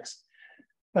projects.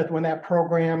 But when that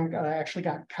program actually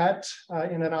got cut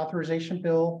in an authorization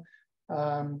bill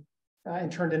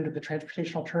and turned into the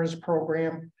Transportation Alternatives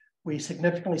Program, we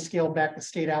significantly scaled back the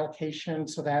state allocation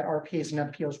so that RPAs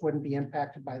and MPOs wouldn't be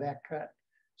impacted by that cut.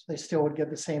 So they still would get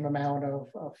the same amount of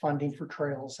funding for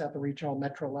trails at the regional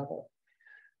metro level.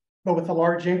 But with a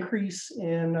large increase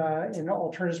in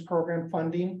alternatives program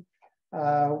funding,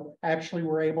 Actually,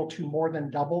 we're able to more than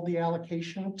double the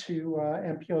allocation to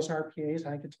MPOs and RPAs.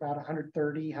 I think it's about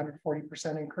 130,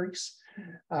 140% increase,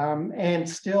 and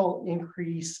still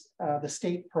increase the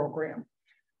state program.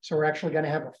 So we're actually going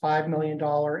to have a $5 million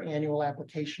annual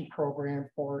application program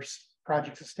for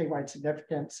projects of statewide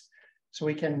significance. So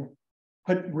we can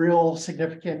put real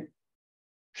significant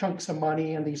chunks of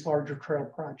money in these larger trail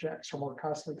projects or more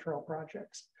costly trail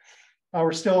projects.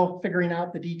 We're still figuring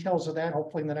out the details of that.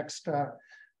 Hopefully in the next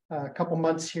couple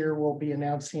months here, we'll be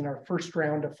announcing our first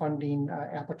round of funding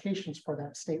applications for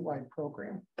that statewide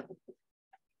program.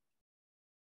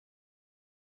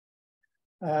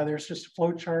 There's just a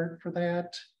flow chart for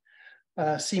that.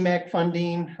 CMAQ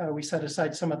funding, we set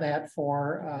aside some of that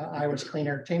for Iowa's Clean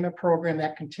Entertainment Program.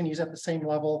 That continues at the same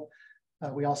level.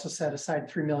 We also set aside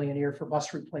 $3 million a year for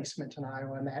bus replacement in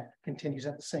Iowa, and that continues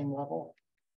at the same level.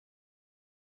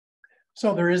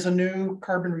 So there is a new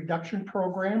carbon reduction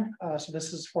program. So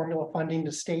this is formula funding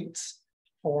to states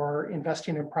for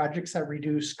investing in projects that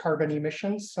reduce carbon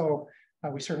emissions. So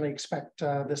we certainly expect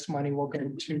this money will go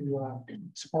to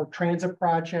support transit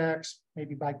projects,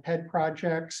 maybe bike ped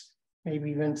projects,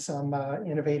 maybe even some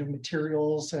innovative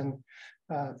materials and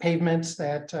pavements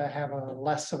that have a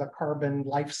less of a carbon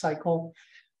life cycle.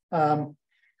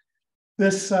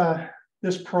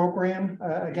 This program,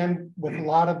 again, with a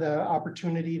lot of the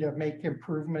opportunity to make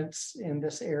improvements in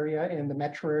this area, in the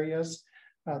metro areas,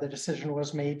 the decision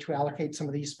was made to allocate some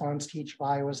of these funds to each of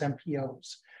Iowa's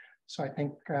MPOs. So I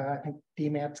think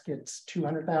DMATS gets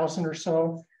 200,000 or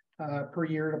so per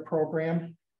year to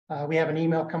program. We have an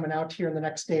email coming out here in the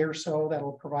next day or so that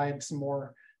will provide some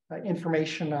more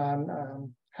information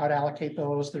on how to allocate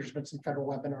those. There's been some federal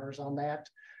webinars on that.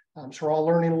 So we're all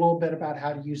learning a little bit about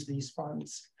how to use these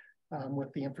funds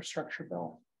with the infrastructure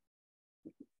bill.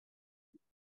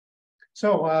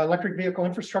 So electric vehicle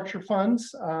infrastructure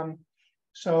funds.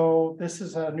 So this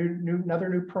is another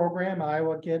new program.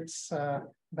 Iowa gets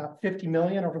about 50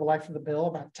 million over the life of the bill,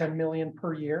 about 10 million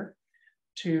per year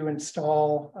to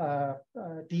install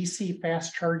DC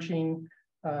fast charging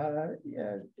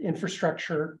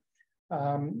infrastructure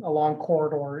along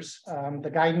corridors.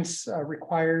 The guidance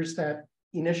requires that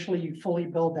initially you fully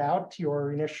build out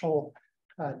your initial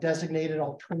designated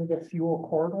alternative fuel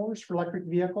corridors for electric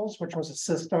vehicles, which was a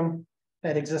system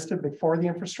that existed before the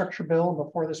infrastructure bill and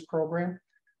before this program.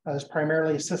 It was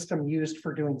primarily a system used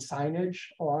for doing signage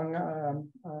along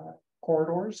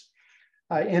corridors.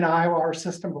 In Iowa, our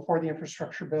system before the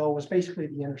infrastructure bill was basically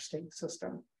the interstate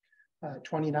system,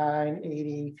 29,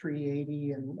 80,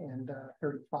 380, and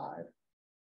 35.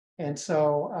 And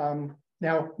so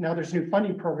now there's a new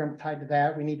funding program tied to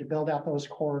that. We need to build out those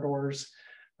corridors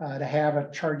to have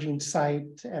a charging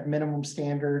site at minimum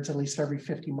standards, at least every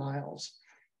 50 miles.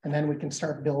 And then we can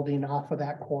start building off of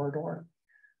that corridor.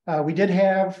 We did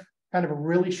have kind of a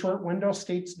really short window,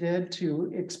 states did,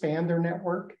 to expand their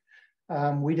network.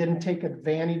 We didn't take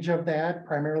advantage of that,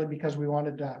 primarily because we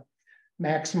wanted to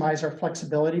maximize our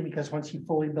flexibility, because once you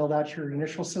fully build out your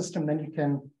initial system, then you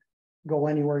can go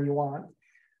anywhere you want.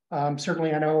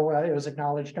 Certainly, I know it was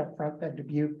acknowledged up front that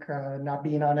Dubuque, not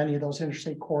being on any of those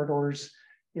interstate corridors,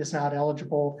 is not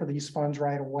eligible for these funds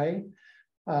right away.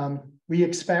 We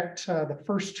expect the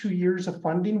first 2 years of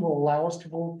funding will allow us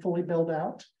to fully build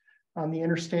out on the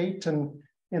interstate. And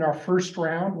in our first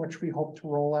round, which we hope to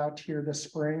roll out here this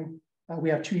spring, we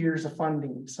have 2 years of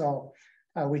funding. So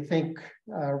we think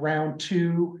round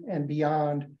 2 and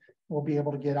beyond, we'll be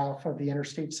able to get off of the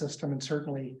interstate system. And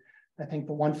certainly, I think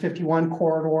the 151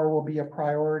 corridor will be a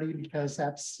priority because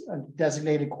that's a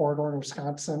designated corridor in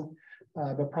Wisconsin,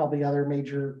 but probably other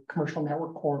major commercial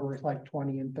network corridors like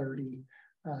 20 and 30,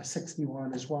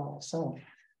 61 as well. So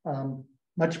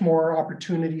much more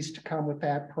opportunities to come with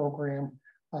that program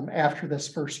after this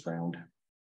first round.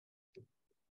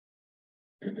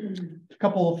 A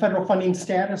couple of federal funding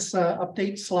status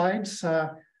update slides.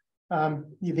 The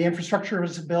infrastructure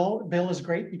bill is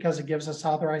great because it gives us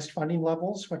authorized funding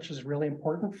levels, which is really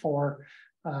important for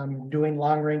doing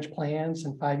long-range plans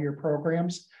and 5-year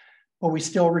programs. But we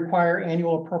still require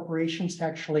annual appropriations to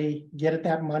actually get at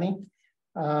that money.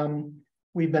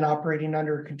 We've been operating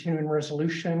under a continuing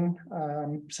resolution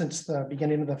since the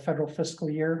beginning of the federal fiscal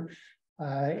year.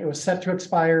 It was set to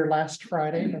expire last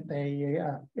Friday, but they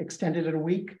extended it a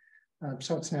week.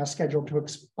 So it's now scheduled to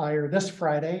expire this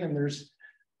Friday. And there's,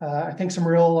 I think, some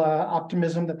real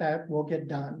optimism that will get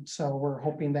done. So we're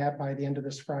hoping that by the end of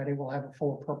this Friday, we'll have a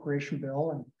full appropriation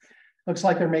bill. And looks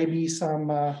like there may be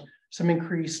some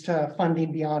increased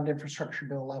funding beyond infrastructure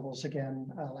bill levels again,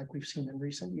 like we've seen in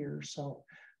recent years. So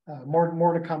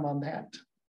more to come on that.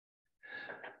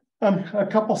 A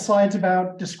couple slides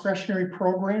about discretionary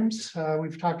programs.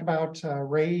 We've talked about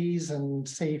RAISE and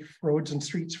Safe Roads and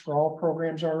Streets for All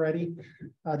programs already.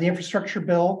 The infrastructure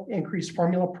bill increased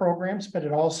formula programs, but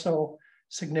it also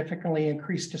significantly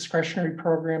increased discretionary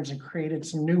programs and created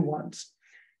some new ones.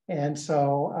 And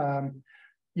so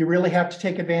you really have to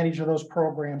take advantage of those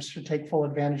programs to take full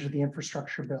advantage of the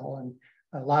infrastructure bill. And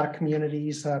a lot of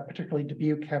communities, particularly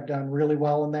Dubuque, have done really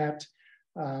well in that.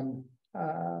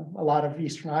 A lot of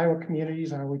Eastern Iowa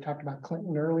communities, we talked about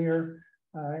Clinton earlier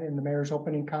in the mayor's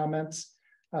opening comments.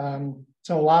 So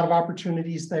a lot of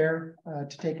opportunities there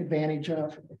to take advantage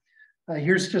of.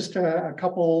 Here's just a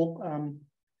couple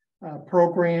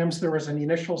programs. There was an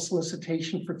initial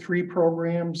solicitation for 3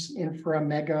 programs, infra,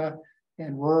 mega,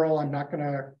 and rural. I'm not going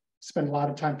to spend a lot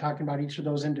of time talking about each of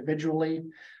those individually.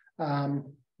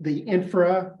 The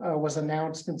infra was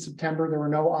announced in September. There were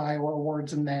no Iowa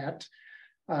awards in that.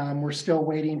 We're still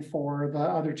waiting for the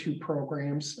other 2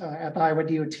 programs. At the Iowa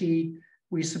DOT,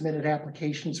 we submitted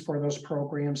applications for those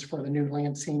programs for the new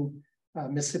Lansing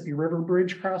Mississippi River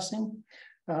Bridge crossing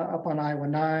up on Iowa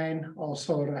 9,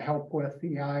 also to help with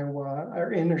the Iowa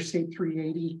or Interstate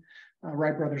 380,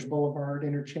 Wright Brothers Boulevard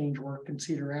interchange work in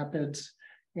Cedar Rapids,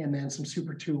 and then some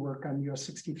Super 2 work on US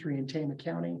 63 in Tama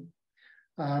County.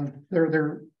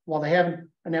 While they haven't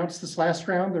announced this last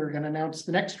round, they're going to announce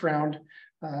the next round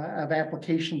of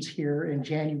applications here in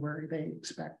January, they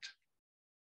expect.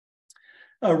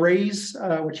 RAISE,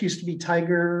 which used to be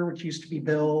Tiger, which used to be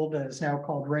Build, is now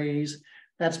called RAISE.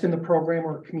 That's been the program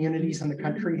where communities in the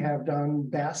country have done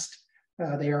best.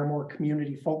 They are more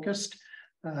community focused.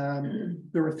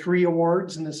 There were 3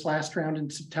 awards in this last round in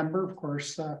September. Of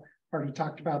course, already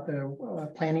talked about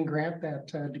the planning grant that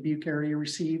Dubuque area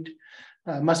received.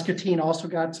 Muscatine also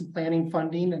got some planning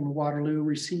funding, and Waterloo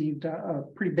received a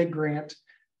pretty big grant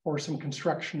for some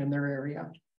construction in their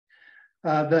area.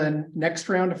 The next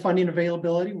round of funding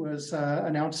availability was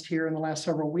announced here in the last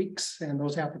several weeks, and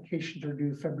those applications are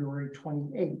due February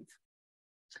 28th.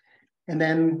 And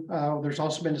then there's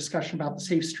also been discussion about the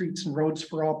Safe Streets and Roads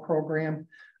for All program.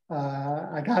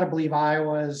 I gotta believe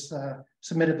Iowa has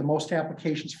submitted the most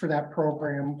applications for that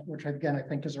program, which again, I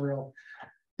think is a real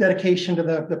dedication to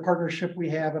the partnership we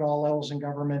have at all levels in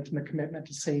government and the commitment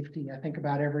to safety. I think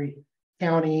about every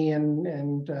county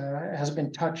and has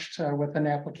been touched with an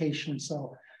application.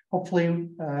 So hopefully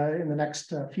in the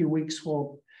next few weeks,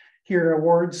 we'll hear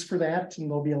awards for that, and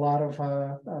there'll be a lot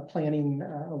of planning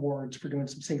awards for doing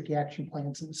some safety action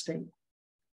plans in the state.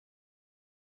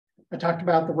 I talked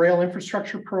about the rail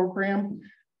infrastructure program.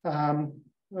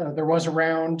 There was a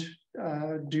round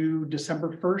due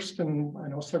December 1st, and I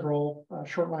know several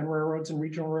short line railroads and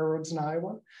regional railroads in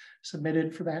Iowa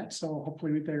submitted for that. So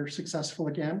hopefully they're successful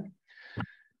again.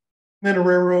 Then a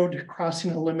railroad crossing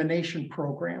elimination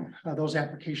program. Those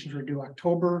applications were due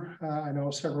October. I know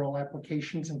several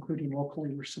applications, including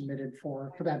locally, were submitted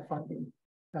for that funding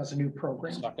as a new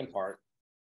program. Second part,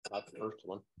 not the first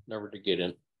one, never to get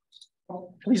in.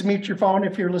 Well, please mute your phone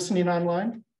if you're listening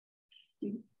online.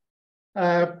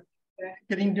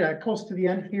 Getting close to the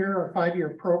end here, our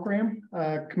 5-year program.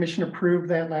 Commission approved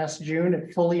that last June.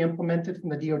 It fully implemented from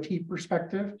the DOT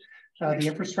perspective, the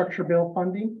infrastructure bill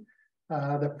funding.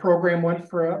 The program went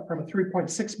from a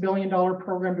 $3.6 billion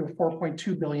program to a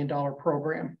 $4.2 billion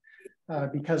program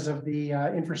because of the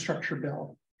infrastructure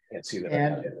bill. Can't see that.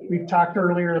 And we've talked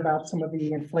earlier about some of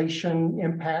the inflation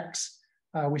impacts.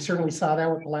 We certainly saw that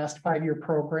with the last 5-year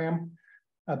program.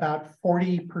 About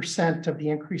 40% of the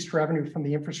increased revenue from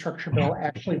the infrastructure bill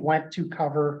actually went to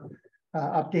cover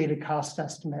updated cost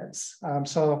estimates.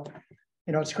 So,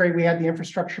 you know, it's great we had the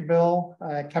infrastructure bill,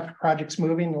 kept projects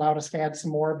moving, allowed us to add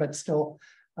some more, but still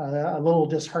a little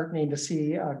disheartening to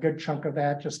see a good chunk of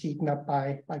that just eaten up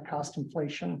by cost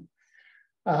inflation.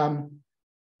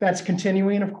 That's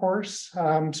continuing, of course.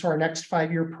 So our next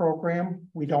 5-year program,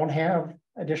 we don't have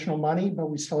additional money, but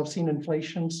we still have seen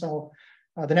inflation. So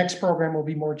the next program will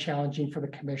be more challenging for the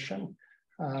commission.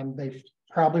 They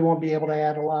probably won't be able to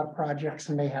add a lot of projects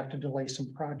and may have to delay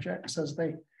some projects as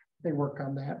they work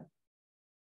on that.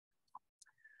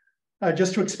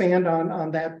 Just to expand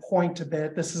on that point a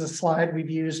bit, this is a slide we've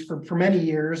used for many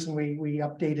years, and we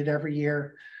update it every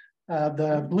year.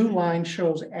 The blue line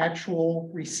shows actual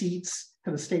receipts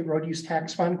to the state road use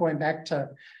tax fund going back to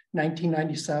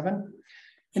 1997.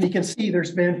 And you can see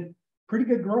there's been pretty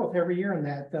good growth every year in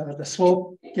that. The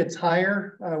slope gets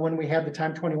higher when we had the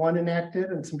Time 21 enacted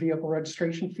and some vehicle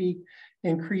registration fee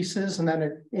increases, and then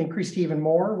it increased even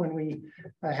more when we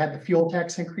had the fuel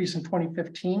tax increase in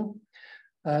 2015.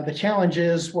 The challenge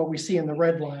is what we see in the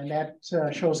red line that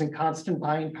shows in constant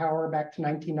buying power back to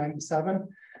 1997.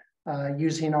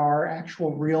 using our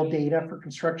actual real data for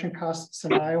construction costs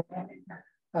in Iowa.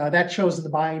 That shows the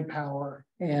buying power.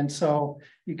 And so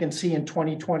you can see in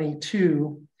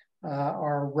 2022,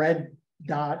 our red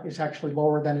dot is actually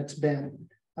lower than it's been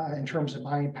in terms of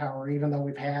buying power, even though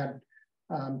we've had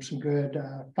some good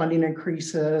funding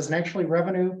increases, and actually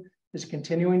revenue is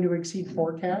continuing to exceed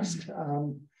forecast.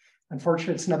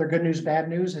 Unfortunately, it's another good news, bad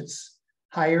news. It's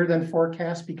higher than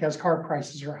forecast because car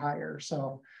prices are higher.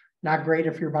 So not great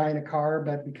if you're buying a car,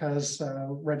 but because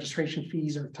registration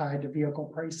fees are tied to vehicle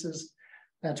prices,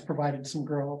 that's provided some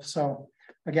growth. So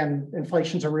again,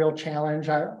 inflation's a real challenge.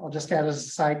 I'll just add as a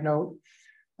side note,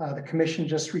 the commission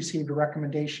just received a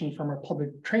recommendation from our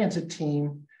public transit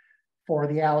team for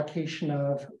the allocation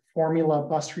of formula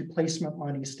bus replacement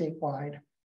money statewide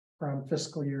from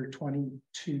fiscal year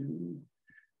 22.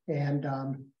 And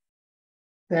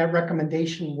that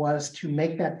recommendation was to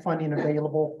make that funding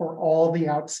available for all the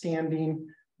outstanding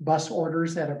bus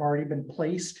orders that have already been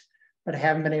placed, but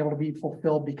haven't been able to be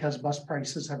fulfilled because bus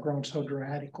prices have grown so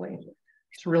dramatically.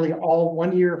 So really all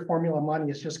 1 year formula money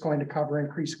is just going to cover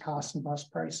increased costs in bus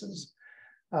prices.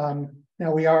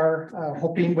 Now we are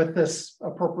hoping with this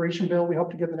appropriation bill, we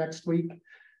hope to get the next week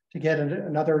to get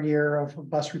another year of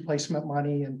bus replacement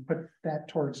money and put that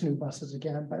towards new buses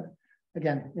again. But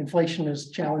again, inflation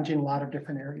is challenging a lot of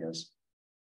different areas.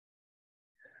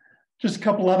 Just a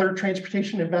couple other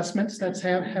transportation investments that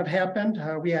have happened.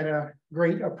 We had a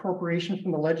great appropriation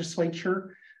from the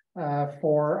legislature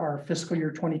for our fiscal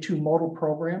year 22 modal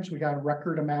programs. We got a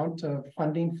record amount of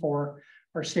funding for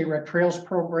our State Rec Trails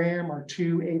program, our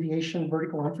 2 aviation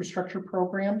vertical infrastructure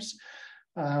programs,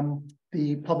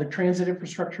 the public transit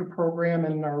infrastructure program,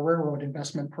 and our railroad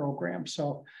investment program.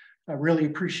 So I really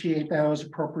appreciate those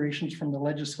appropriations from the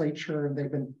legislature, and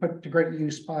they've been put to great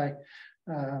use by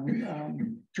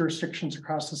jurisdictions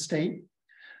across the state.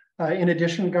 In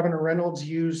addition, Governor Reynolds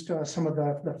used some of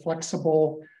the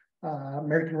flexible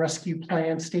American Rescue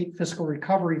Plan state fiscal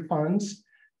recovery funds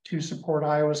to support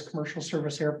Iowa's commercial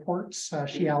service airports.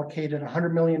 She allocated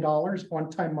 $100 million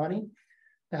one-time money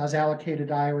that was allocated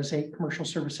to Iowa's 8 commercial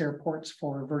service airports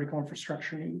for vertical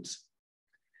infrastructure needs.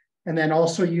 And then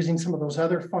also using some of those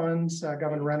other funds,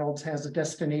 Governor Reynolds has a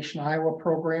Destination Iowa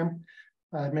program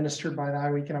administered by the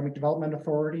Iowa Economic Development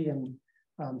Authority, and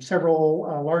several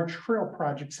large trail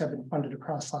projects have been funded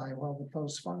across Iowa with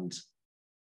those funds.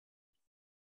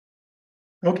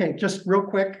 Okay, just real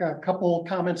quick, a couple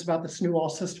comments about this new all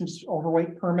systems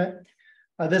overweight permit.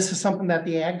 This is something that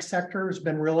the ag sector has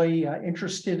been really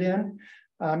interested in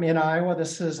Iowa.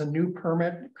 This is a new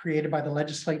permit created by the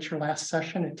legislature last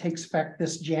session. It takes effect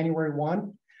this January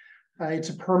 1. It's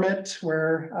a permit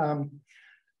where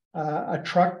a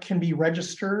truck can be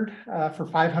registered for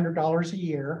 $500 a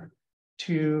year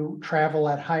to travel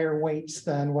at higher weights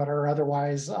than what are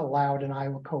otherwise allowed in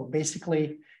Iowa code,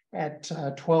 basically at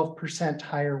 12%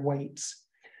 higher weights.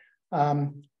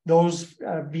 Those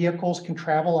vehicles can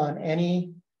travel on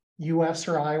any US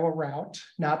or Iowa route,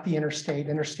 not the interstate.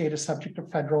 Interstate is subject to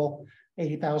federal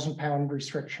 80,000 pound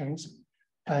restrictions.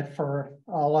 But for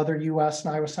all other US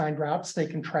and Iowa signed routes, they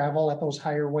can travel at those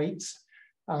higher weights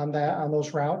on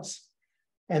those routes.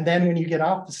 And then when you get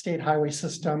off the state highway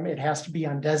system, it has to be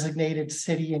on designated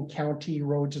city and county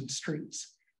roads and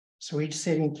streets. So each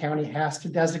city and county has to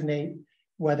designate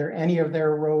whether any of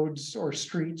their roads or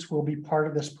streets will be part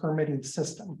of this permitting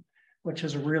system, which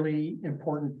is a really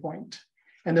important point.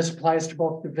 And this applies to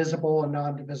both divisible and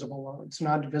non-divisible loads.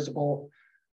 Non-divisible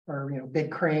are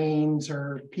big cranes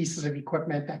or pieces of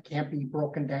equipment that can't be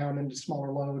broken down into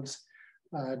smaller loads.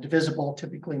 Divisible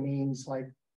typically means like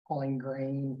hauling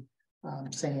grain,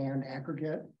 sand,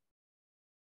 aggregate.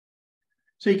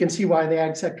 So you can see why the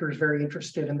ag sector is very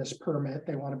interested in this permit.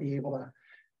 They want to be able to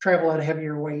travel at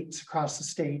heavier weights across the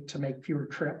state to make fewer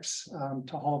trips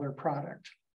to haul their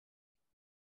product.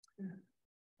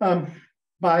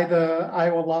 By the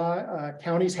Iowa law,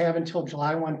 counties have until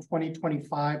July 1,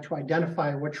 2025 to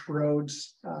identify which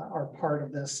roads are part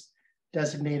of this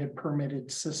designated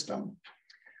permitted system.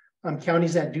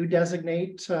 Counties that do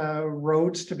designate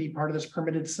roads to be part of this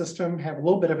permitted system have a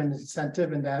little bit of an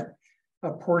incentive in that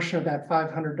a portion of that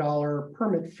 $500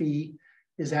 permit fee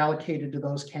is allocated to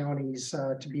those counties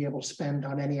to be able to spend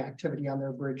on any activity on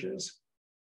their bridges.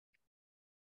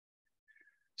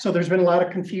 So there's been a lot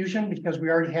of confusion because we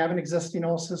already have an existing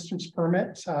all systems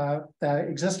permit. The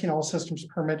existing all systems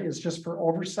permit is just for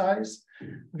oversized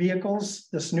vehicles.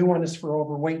 This new one is for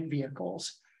overweight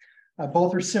vehicles.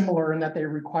 Both are similar in that they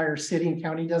require city and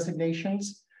county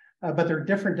designations, but they're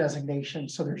different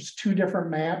designations. So there's 2 different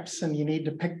maps and you need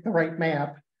to pick the right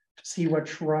map to see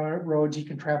which roads you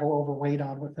can travel overweight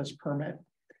on with this permit.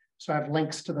 So I have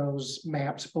links to those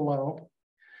maps below.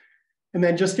 And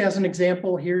then just as an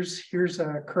example, here's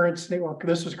a current state. Well,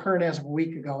 this was current as of a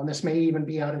week ago, and this may even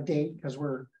be out of date because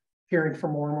we're hearing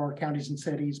from more and more counties and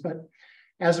cities. But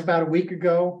as of about a week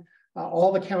ago,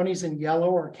 all the counties in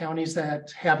yellow are counties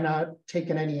that have not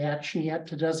taken any action yet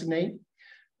to designate.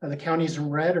 The counties in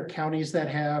red are counties that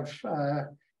have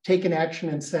taken action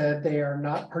and said they are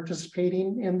not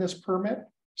participating in this permit.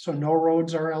 So no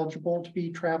roads are eligible to be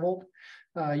traveled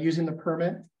using the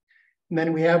permit. And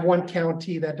then we have one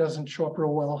county that doesn't show up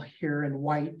real well here in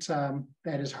white,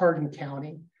 that is Hardin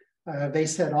County. They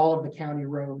said all of the county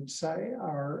roads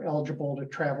are eligible to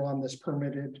travel on this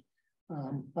permitted,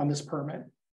 on this permit.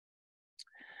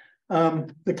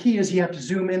 The key is you have to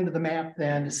zoom into the map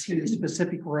then to see the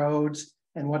specific roads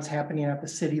and what's happening at the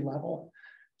city level.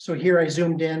 So here I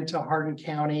zoomed into Hardin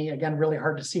County. Again, really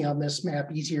hard to see on this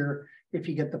map, easier if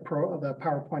you get the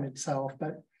PowerPoint itself,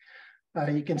 but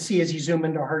you can see as you zoom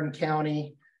into Hardin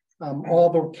County, all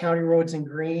the county roads in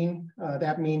green,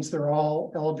 that means they're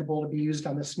all eligible to be used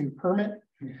on this new permit.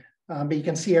 But you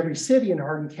can see every city in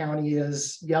Hardin County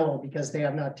is yellow because they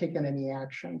have not taken any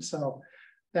action. So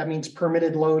that means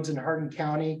permitted loads in Hardin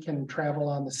County can travel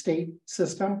on the state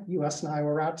system, US and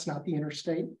Iowa routes, not the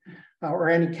interstate, or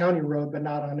any county road, but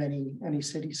not on any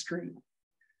city street.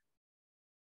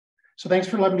 So thanks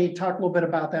for letting me talk a little bit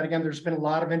about that. Again, there's been a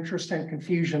lot of interest and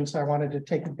confusion, so I wanted to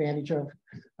take advantage of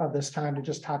this time to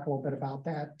just talk a little bit about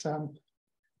that.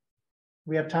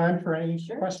 We have time for any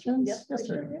questions? Yep, Yes,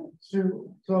 sir.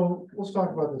 So let's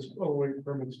talk about this overweight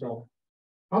permit stuff.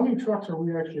 How many trucks are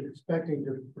we actually expecting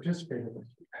to participate in this?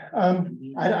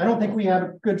 I don't think we have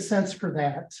a good sense for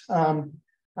that.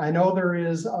 I know there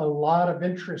is a lot of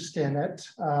interest in it.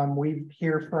 We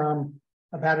hear from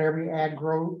about every ag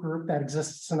group that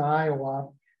exists in Iowa.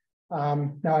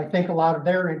 Now, I think a lot of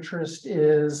their interest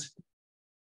is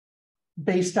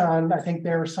based on, I think,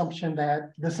 their assumption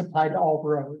that this applied to all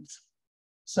roads.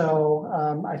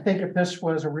 So I think if this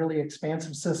was a really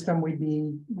expansive system, we'd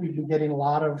be getting a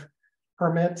lot of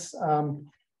permits.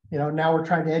 You know, now we're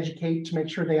trying to educate to make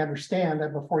sure they understand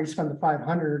that before you spend the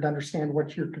 500, understand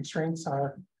what your constraints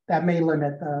are. That may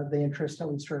limit the interest at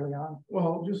least early on.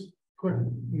 Well, just quick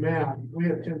math, we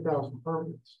have 10,000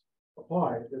 permits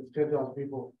applied. That's 10,000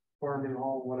 people farming,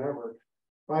 all whatever.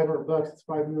 $500, it's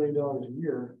 $5 million a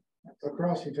year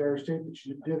across the entire state that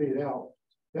you divvy it out.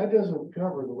 That doesn't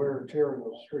cover the wear and tear in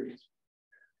those streets.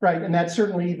 Right, and that's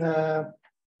certainly the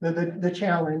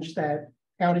challenge that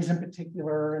counties in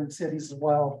particular and cities as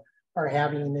well are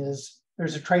having is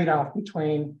there's a trade-off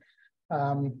between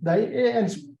and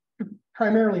it's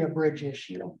primarily a bridge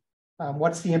issue.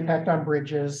 What's the impact on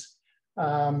bridges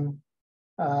versus,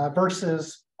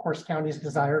 of course, counties'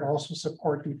 desire to also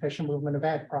support the efficient movement of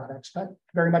ag products, but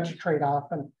very much a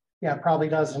trade-off. And yeah, it probably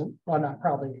doesn't, well, not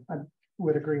probably, I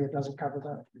would agree it doesn't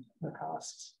cover the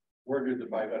costs. Where did the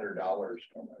 $500 come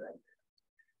from?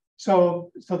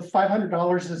 So the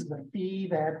 $500 is the fee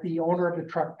that the owner of the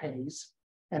truck pays,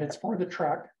 and it's for the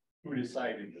truck. Who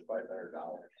decided the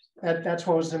 $500? That's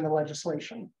what was in the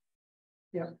legislation.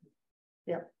 Yep.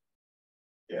 Yep.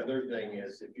 The other thing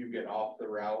is if you get off the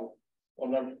route,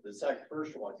 well, the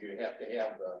first one, you have to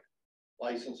have the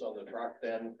license on the truck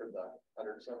then for the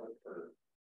 107 for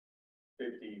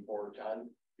 54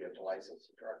 ton. You have to license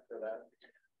the truck for that.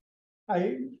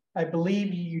 I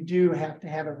believe you do have to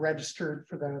have it registered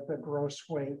for the gross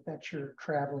weight that you're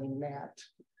traveling at,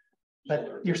 but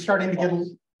So you're starting to get a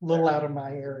little out of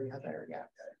my area there. Yeah.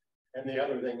 And the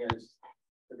other thing is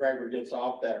the driver gets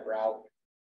off that route,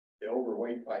 the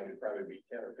overweight fine would probably be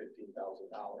 $10,000 or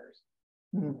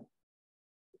 $15,000.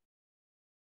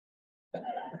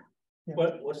 Yeah.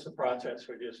 What's the process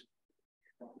for just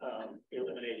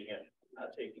eliminating it,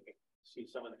 not taking it? See,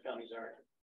 some of the counties aren't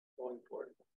going for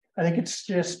it. I think it's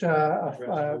just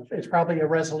it's probably a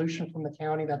resolution from the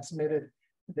county that's submitted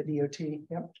to the DOT.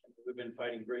 Yep. We've been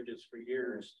fighting bridges for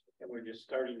years, and we're just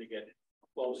starting to get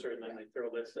closer, and then they throw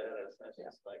this at us. That's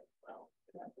just like, wow.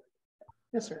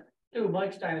 Yes, sir.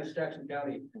 Mike Stein of Jackson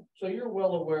County. So you're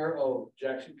well aware of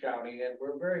Jackson County, and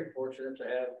we're very fortunate to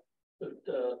have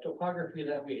the topography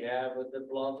that we have with the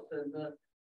bluffs and the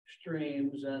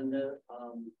streams and the,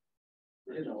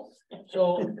 you know.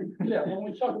 So yeah, when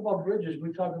we talk about bridges,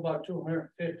 we talk about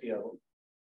 250 of them.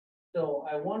 So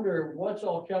I wonder what's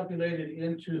all calculated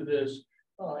into this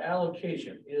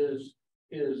allocation is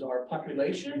our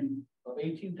population of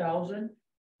 18,000,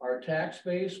 our tax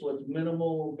base with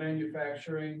minimal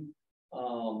manufacturing,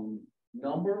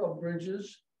 number of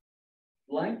bridges,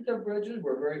 length of bridges.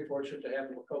 We're very fortunate to have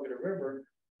the Wacogata River,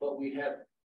 but we have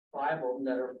 5 of them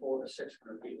that are 400 to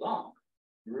 600 feet long.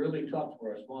 really tough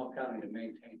for a small county to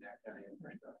maintain that kind of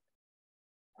infrastructure.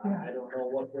 I don't know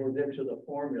what goes into the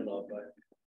formula, but,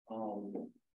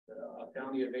 a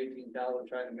county of 18,000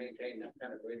 trying to maintain that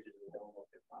kind of bridges is almost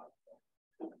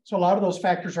impossible. So a lot of those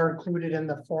factors are included in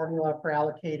the formula for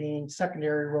allocating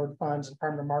secondary road funds and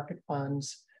permanent market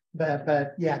funds.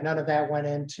 But yeah, none of that went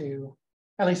into,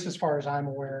 at least as far as I'm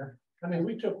aware. I mean,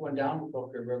 we took one down the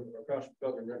Boca River, across the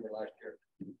Boca River last year.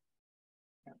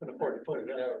 I could afford to put it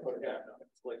out, put it out.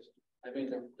 I mean,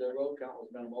 the road count was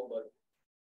minimal, but,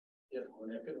 you know,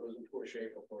 and if it was in poor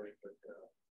shape, of course, but,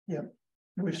 Yeah,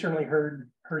 we've certainly heard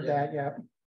that, yeah.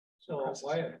 So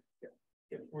why,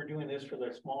 if we're doing this for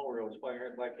the small roads, why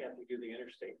can't we do the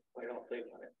interstate? Why don't they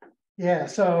want it? Yeah,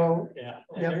 so. Yeah,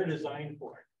 and they're designed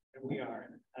for it, and we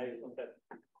aren't. I think that.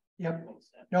 Yep. Makes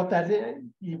sense. Nope,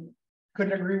 you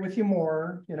couldn't agree with you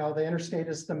more. You know, the interstate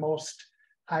is the most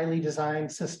highly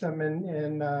designed system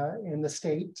in the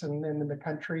state and in the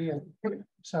country. And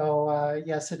so,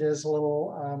 yes, it is a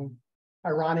little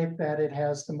ironic that it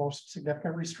has the most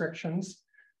significant restrictions.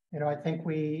 You know, I think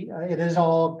it is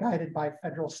all guided by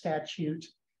federal statute.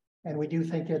 And we do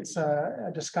think it's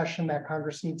a discussion that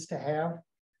Congress needs to have,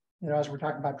 you know, as we're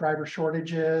talking about driver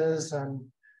shortages and,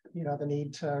 you know, the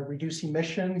need to reduce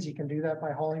emissions. You can do that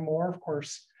by hauling more. Of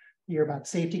course, you hear about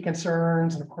safety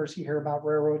concerns. And of course, you hear about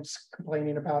railroads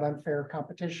complaining about unfair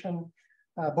competition.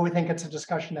 But we think it's a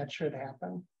discussion that should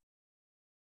happen.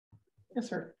 Yes,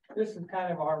 sir. This is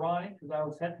kind of ironic because I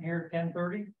was sitting here at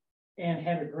 10:30 and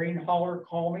had a grain hauler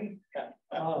call me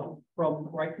from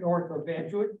right north of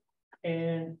Edgewood.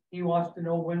 And he wants to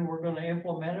know when we're going to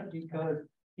implement it because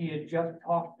he had just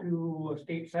talked to a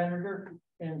state senator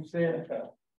and said,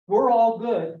 we're all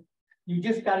good. You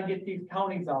just got to get these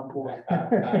counties on board.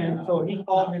 And so he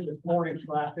called me this morning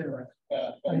to last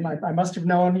interesting. I must have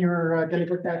known you were going to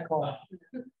get that call.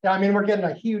 Yeah, I mean, we're getting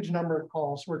a huge number of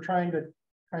calls. We're trying to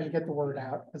get the word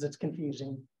out because it's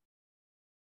confusing.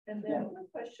 And then a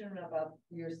question about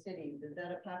your city. Is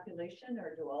that a population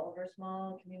or do all of our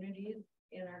small communities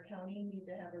in our county need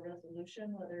to have a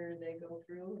resolution whether they go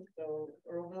through? So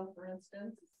Earlville, for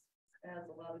instance, has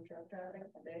a lot of truck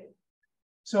traffic today.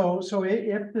 So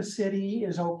if the city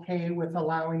is okay with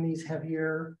allowing these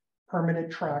heavier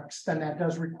permitted trucks, then that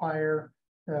does require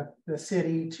the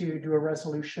city to do a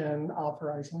resolution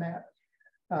authorizing that.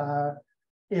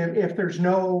 If there's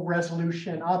no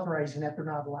resolution authorizing that, they're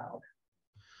not allowed.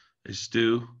 Hey,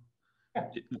 Stu,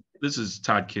 this is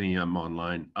Todd Kinney. I'm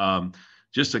online.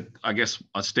 Just I guess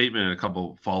a statement and a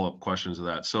couple follow-up questions to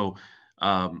that. So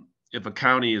if a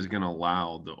county is going to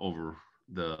allow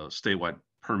the statewide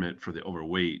permit for the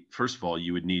overweight, first of all,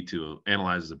 you would need to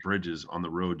analyze the bridges on the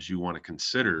roads you want to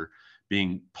consider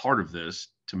being part of this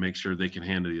to make sure they can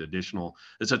handle the additional.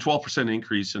 It's a 12%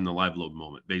 increase in the live load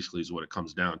moment, basically is what it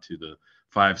comes down to, the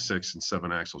 5, 6, and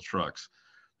 7 axle trucks.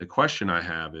 The question I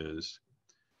have is,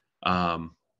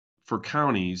 for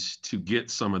counties to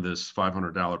get some of this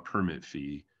 $500 permit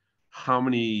fee, how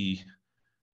many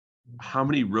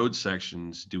road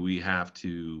sections do we have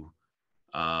to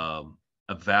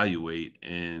evaluate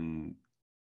and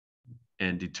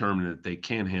determine that they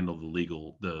can handle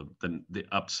the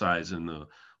upsize and the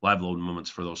live load moments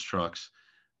for those trucks?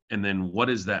 And then what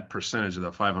is that percentage of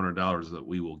the $500 that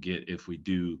we will get if we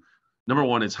do? Number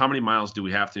one is how many miles do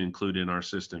we have to include in our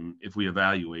system if we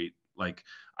evaluate? Like,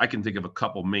 I can think of a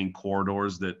couple main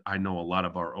corridors that I know a lot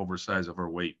of our oversized,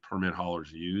 overweight permit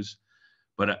haulers use.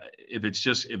 But if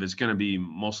it's going to be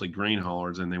mostly grain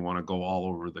haulers and they want to go all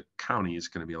over the county, it's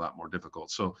going to be a lot more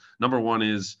difficult. So number one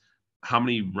is, how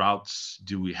many routes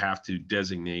do we have to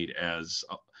designate as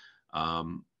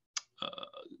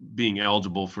being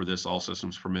eligible for this all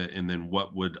systems permit? And then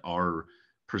what would our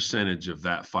percentage of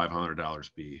that $500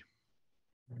 be?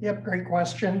 Yep, great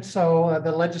question. So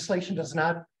the legislation does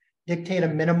not dictate a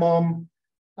minimum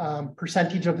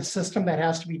percentage of the system that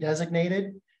has to be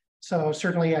designated. So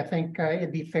certainly I think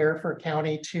it'd be fair for a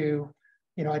county to,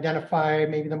 you know, identify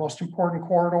maybe the most important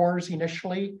corridors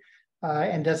initially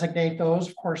and designate those.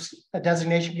 Of course, a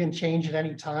designation can change at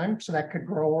any time, so that could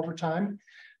grow over time.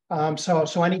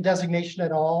 So any designation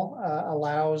at all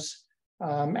allows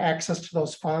access to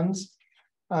those funds.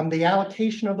 The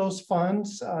allocation of those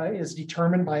funds is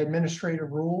determined by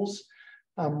administrative rules.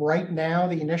 Right now,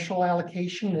 the initial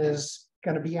allocation is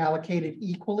going to be allocated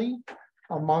equally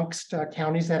amongst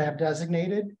counties that have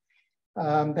designated.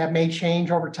 That may change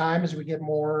over time as we get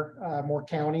more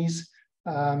counties.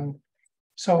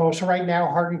 So right now,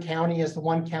 Hardin County is the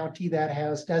one county that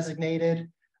has designated,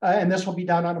 and this will be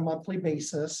done on a monthly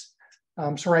basis.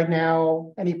 So right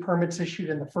now, any permits issued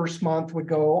in the first month would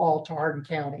go all to Hardin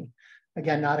County.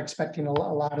 Again, not expecting a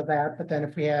lot of that, but then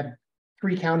if we had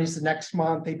 3 counties the next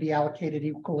month, they'd be allocated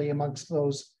equally amongst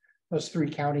those 3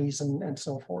 counties and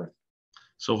so forth.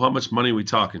 So how much money are we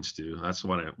talking, Stu? That's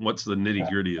what's the nitty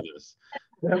gritty of this?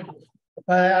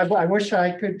 I wish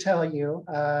I could tell you.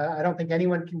 I don't think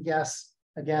anyone can guess.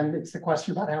 Again, it's the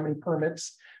question about how many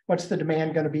permits, what's the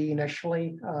demand going to be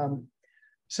initially.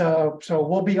 So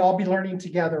we'll all be learning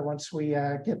together once we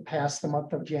get past the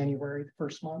month of January, the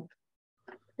first month.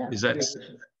 Yeah. Is that,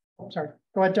 I'm sorry,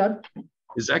 go ahead, Doug.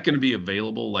 is that going to be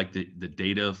available, like the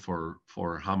data for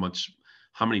how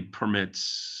many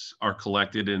permits are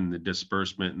collected in the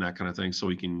disbursement and that kind of thing, so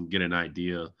we can get an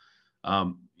idea?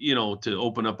 You know, to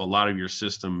open up a lot of your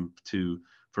system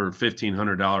for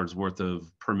 $1,500 worth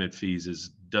of permit fees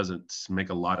doesn't make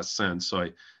a lot of sense. So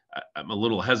I'm a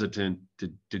little hesitant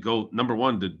to go, number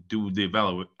one, to do the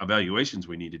evaluations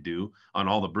we need to do on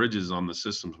all the bridges on the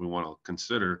systems we want to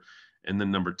consider. And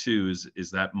then number two, is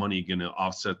that money going to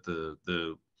offset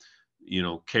the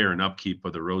care and upkeep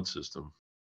of the road system?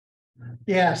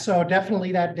 Yeah, so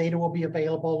definitely that data will be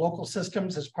available. Local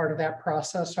systems as part of that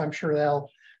process. So I'm sure they'll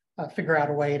figure out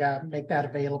a way to make that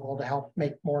available to help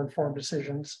make more informed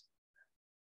decisions.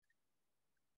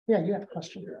 Yeah, you have a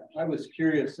question. I was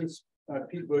curious, since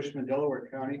Pete Bushman, Delaware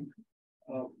County,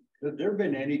 have there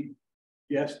been any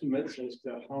guesstimates as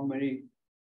to how many?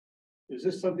 Is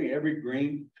this something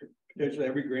potentially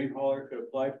every grain hauler could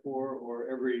apply for, or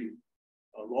every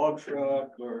log truck,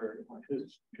 or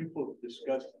has people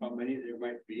discussed how many there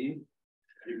might be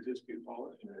existing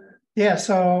haulers? Yeah,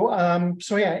 so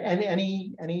yeah, and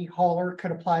any hauler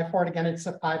could apply for it. Again, it's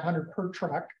a 500 per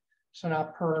truck, so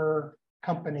not per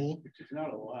company. Which is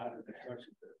not a lot of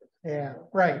construction. Yeah,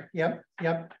 right. Yep.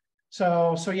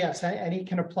 So yes, any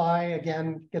can apply.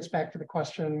 Again, gets back to the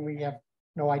question. We have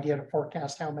no idea to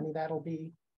forecast how many that'll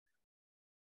be.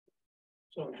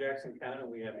 So in Jackson County,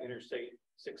 we have Interstate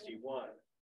 61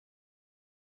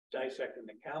 dissecting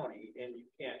the county, and you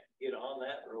can't get on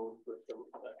that road with the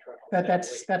truck.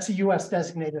 That's a U.S.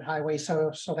 designated highway,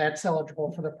 so that's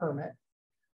eligible for the permit.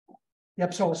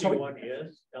 Yep. So 61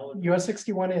 is eligible. U.S.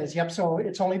 61 is. Yep. So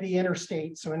it's only the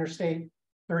interstate. So interstate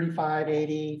 35,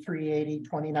 80, 380,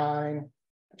 29,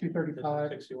 235.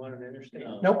 61 an interstate?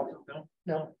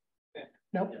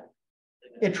 Nope.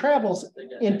 It travels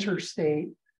interstate,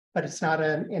 but it's not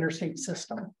an interstate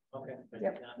system. Okay. I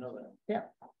Yep. did not know that. Yeah.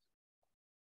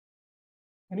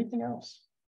 Anything else?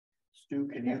 Stu,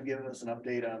 can you give us an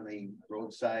update on the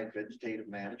roadside vegetative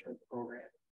management program?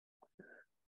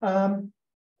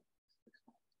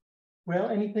 Well,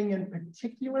 anything in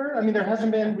particular? I mean, there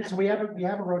hasn't been. So we have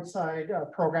a roadside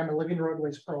program, a living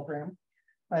roadways program.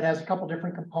 It has a couple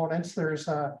different components. There's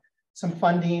some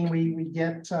funding we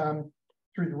get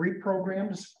through the REAP program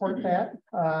to support that,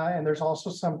 and there's also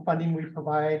some funding we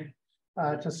provide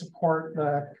to support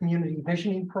the community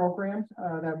visioning program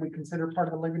that we consider part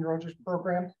of the Living Roads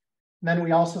program. And then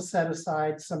we also set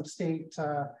aside some state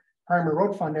primary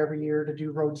road fund every year to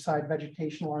do roadside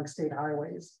vegetation along state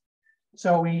highways.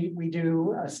 So we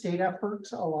do state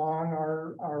efforts along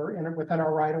within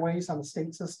our right of ways on the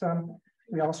state system.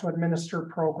 We also administer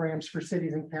programs for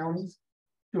cities and counties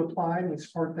to apply, and we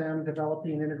support them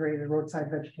developing integrated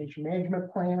roadside vegetation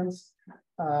management plans.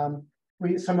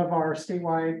 Some of our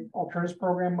statewide alternatives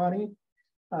program money,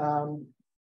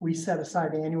 we set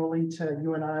aside annually to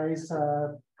UNI's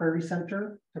Prairie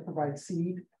Center to provide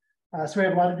seed. So we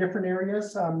have a lot of different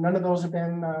areas. None of those have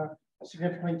been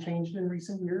significantly changed in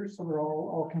recent years, so they're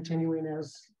all continuing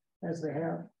as they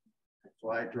have. So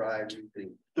I drive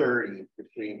the 30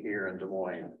 between here and Des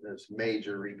Moines. This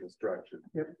major reconstruction,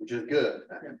 which is good.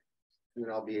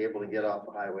 Soon I'll be able to get off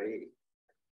the Highway 80.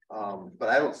 But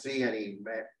I don't see any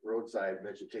roadside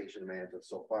vegetation management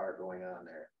so far going on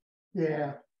there.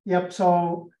 Yeah. Yep.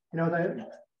 So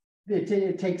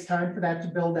it takes time for that to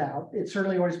build out. It's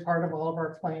certainly always part of all of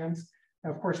our plans.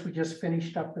 And of course, we just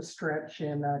finished up the stretch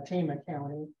in Tama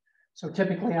County. So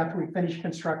typically after we finish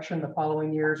construction, the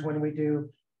following years when we do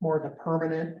more of the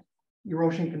permanent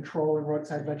erosion control and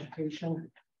roadside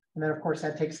vegetation. And then of course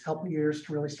that takes a couple of years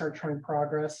to really start showing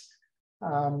progress.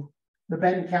 The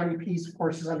Benton County piece, of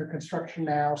course, is under construction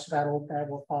now, so that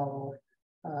will follow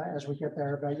as we get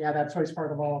there. But yeah, that's always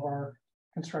part of all of our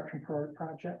construction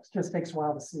projects. Just takes a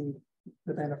while to see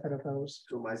the benefit of those.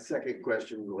 So my second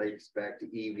question relates back to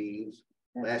EVs.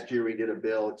 Last year we did a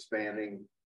bill expanding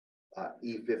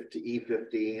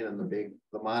E15, and the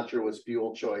mantra was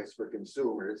fuel choice for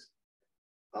consumers.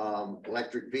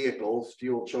 Electric vehicles,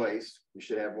 fuel choice. We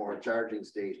should have more charging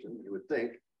stations, you would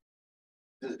think.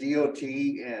 Does DOT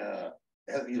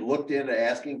have you looked into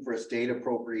asking for a state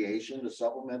appropriation to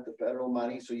supplement the federal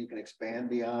money so you can expand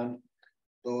beyond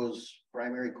those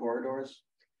primary corridors?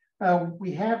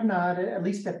 We have not, at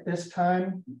least at this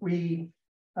time,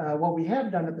 what we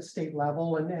have done at the state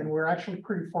level, and we're actually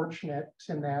pretty fortunate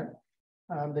in that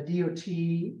the DOT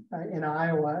in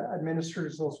Iowa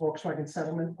administers those Volkswagen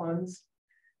settlement funds.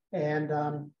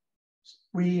 And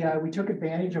we took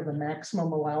advantage of the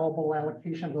maximum allowable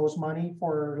allocation of those money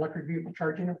for electric vehicle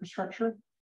charging infrastructure,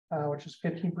 which is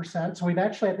 15%. So we've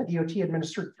actually at the DOT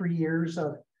administered 3 years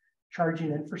of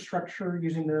charging infrastructure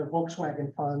using the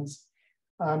Volkswagen funds.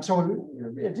 So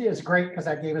it is great because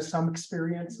that gave us some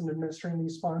experience in administering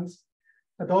these funds.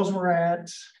 But those were at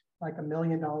like $1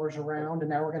 million around, and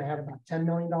now we're going to have about $10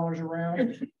 million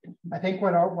around. I think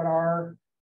what our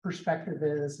perspective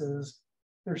is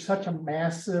there's such a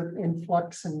massive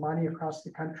influx in money across the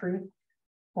country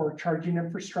for charging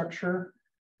infrastructure.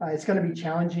 It's going to be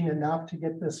challenging enough to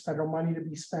get this federal money to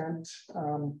be spent,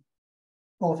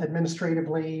 both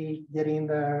administratively, getting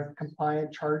the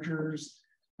compliant chargers.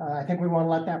 I think we want to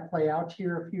let that play out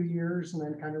here a few years and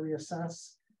then kind of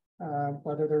reassess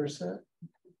whether there's a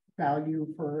value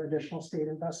for additional state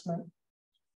investment.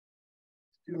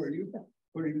 Are you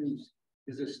putting these,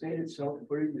 is the state itself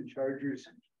putting the chargers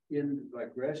in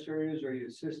like rest areas? Are you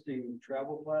assisting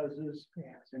travel plazas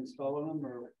installing them?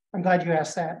 Or I'm glad you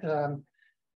asked that.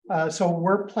 So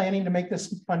we're planning to make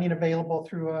this funding available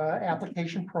through an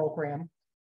application program.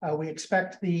 We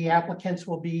expect the applicants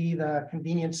will be the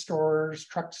convenience stores,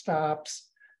 truck stops,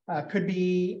 could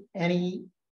be any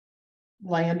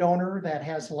landowner that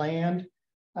has land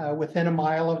within a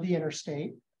mile of the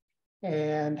interstate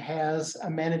and has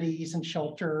amenities and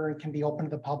shelter and can be open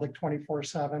to the public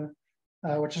 24/7,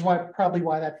 which is probably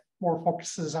why that more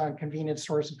focuses on convenience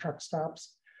stores and truck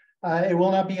stops. It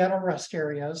will not be at our rest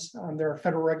areas. There are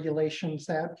federal regulations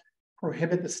that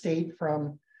prohibit the state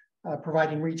from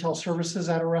providing retail services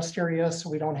at a rest area, so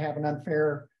we don't have an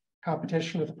unfair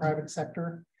competition with the private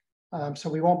sector. So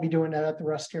we won't be doing that at the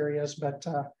rest areas, but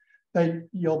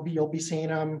you'll be seeing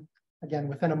them again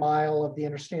within a mile of the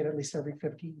interstate, at least every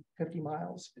 50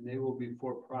 miles. and they will be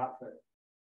for-profit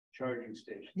charging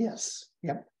stations. Yes.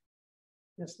 Yep.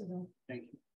 Yes, they will. Thank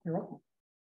you. You're welcome.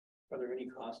 Are there any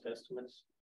cost estimates?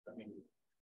 I mean,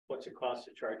 what's it cost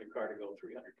to charge a car to go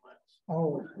 300 miles?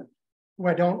 Oh,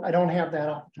 well, I don't have that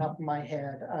off the top of my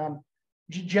head.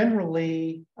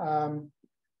 Generally,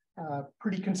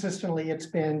 pretty consistently, it's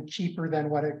been cheaper than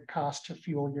what it costs to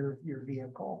fuel your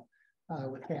vehicle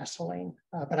with gasoline,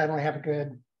 but I don't have a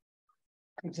good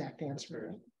exact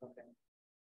answer. Okay.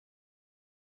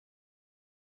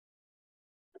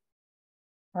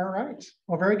 All right.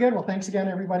 Well, very good. Well, thanks again,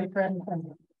 everybody, for having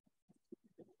fun.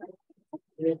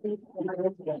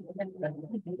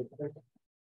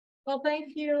 Well,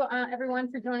 thank you,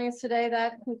 everyone, for joining us today.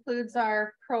 That concludes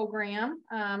our program.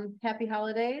 Happy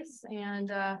holidays,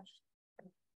 and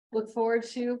look forward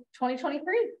to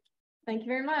 2023. Thank you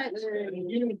very much.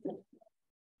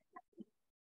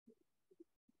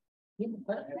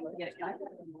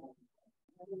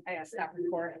 I gotta stop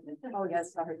recording. Oh, yeah,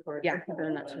 stop recording. Yeah,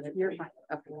 you're fine.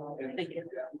 Okay, thank you.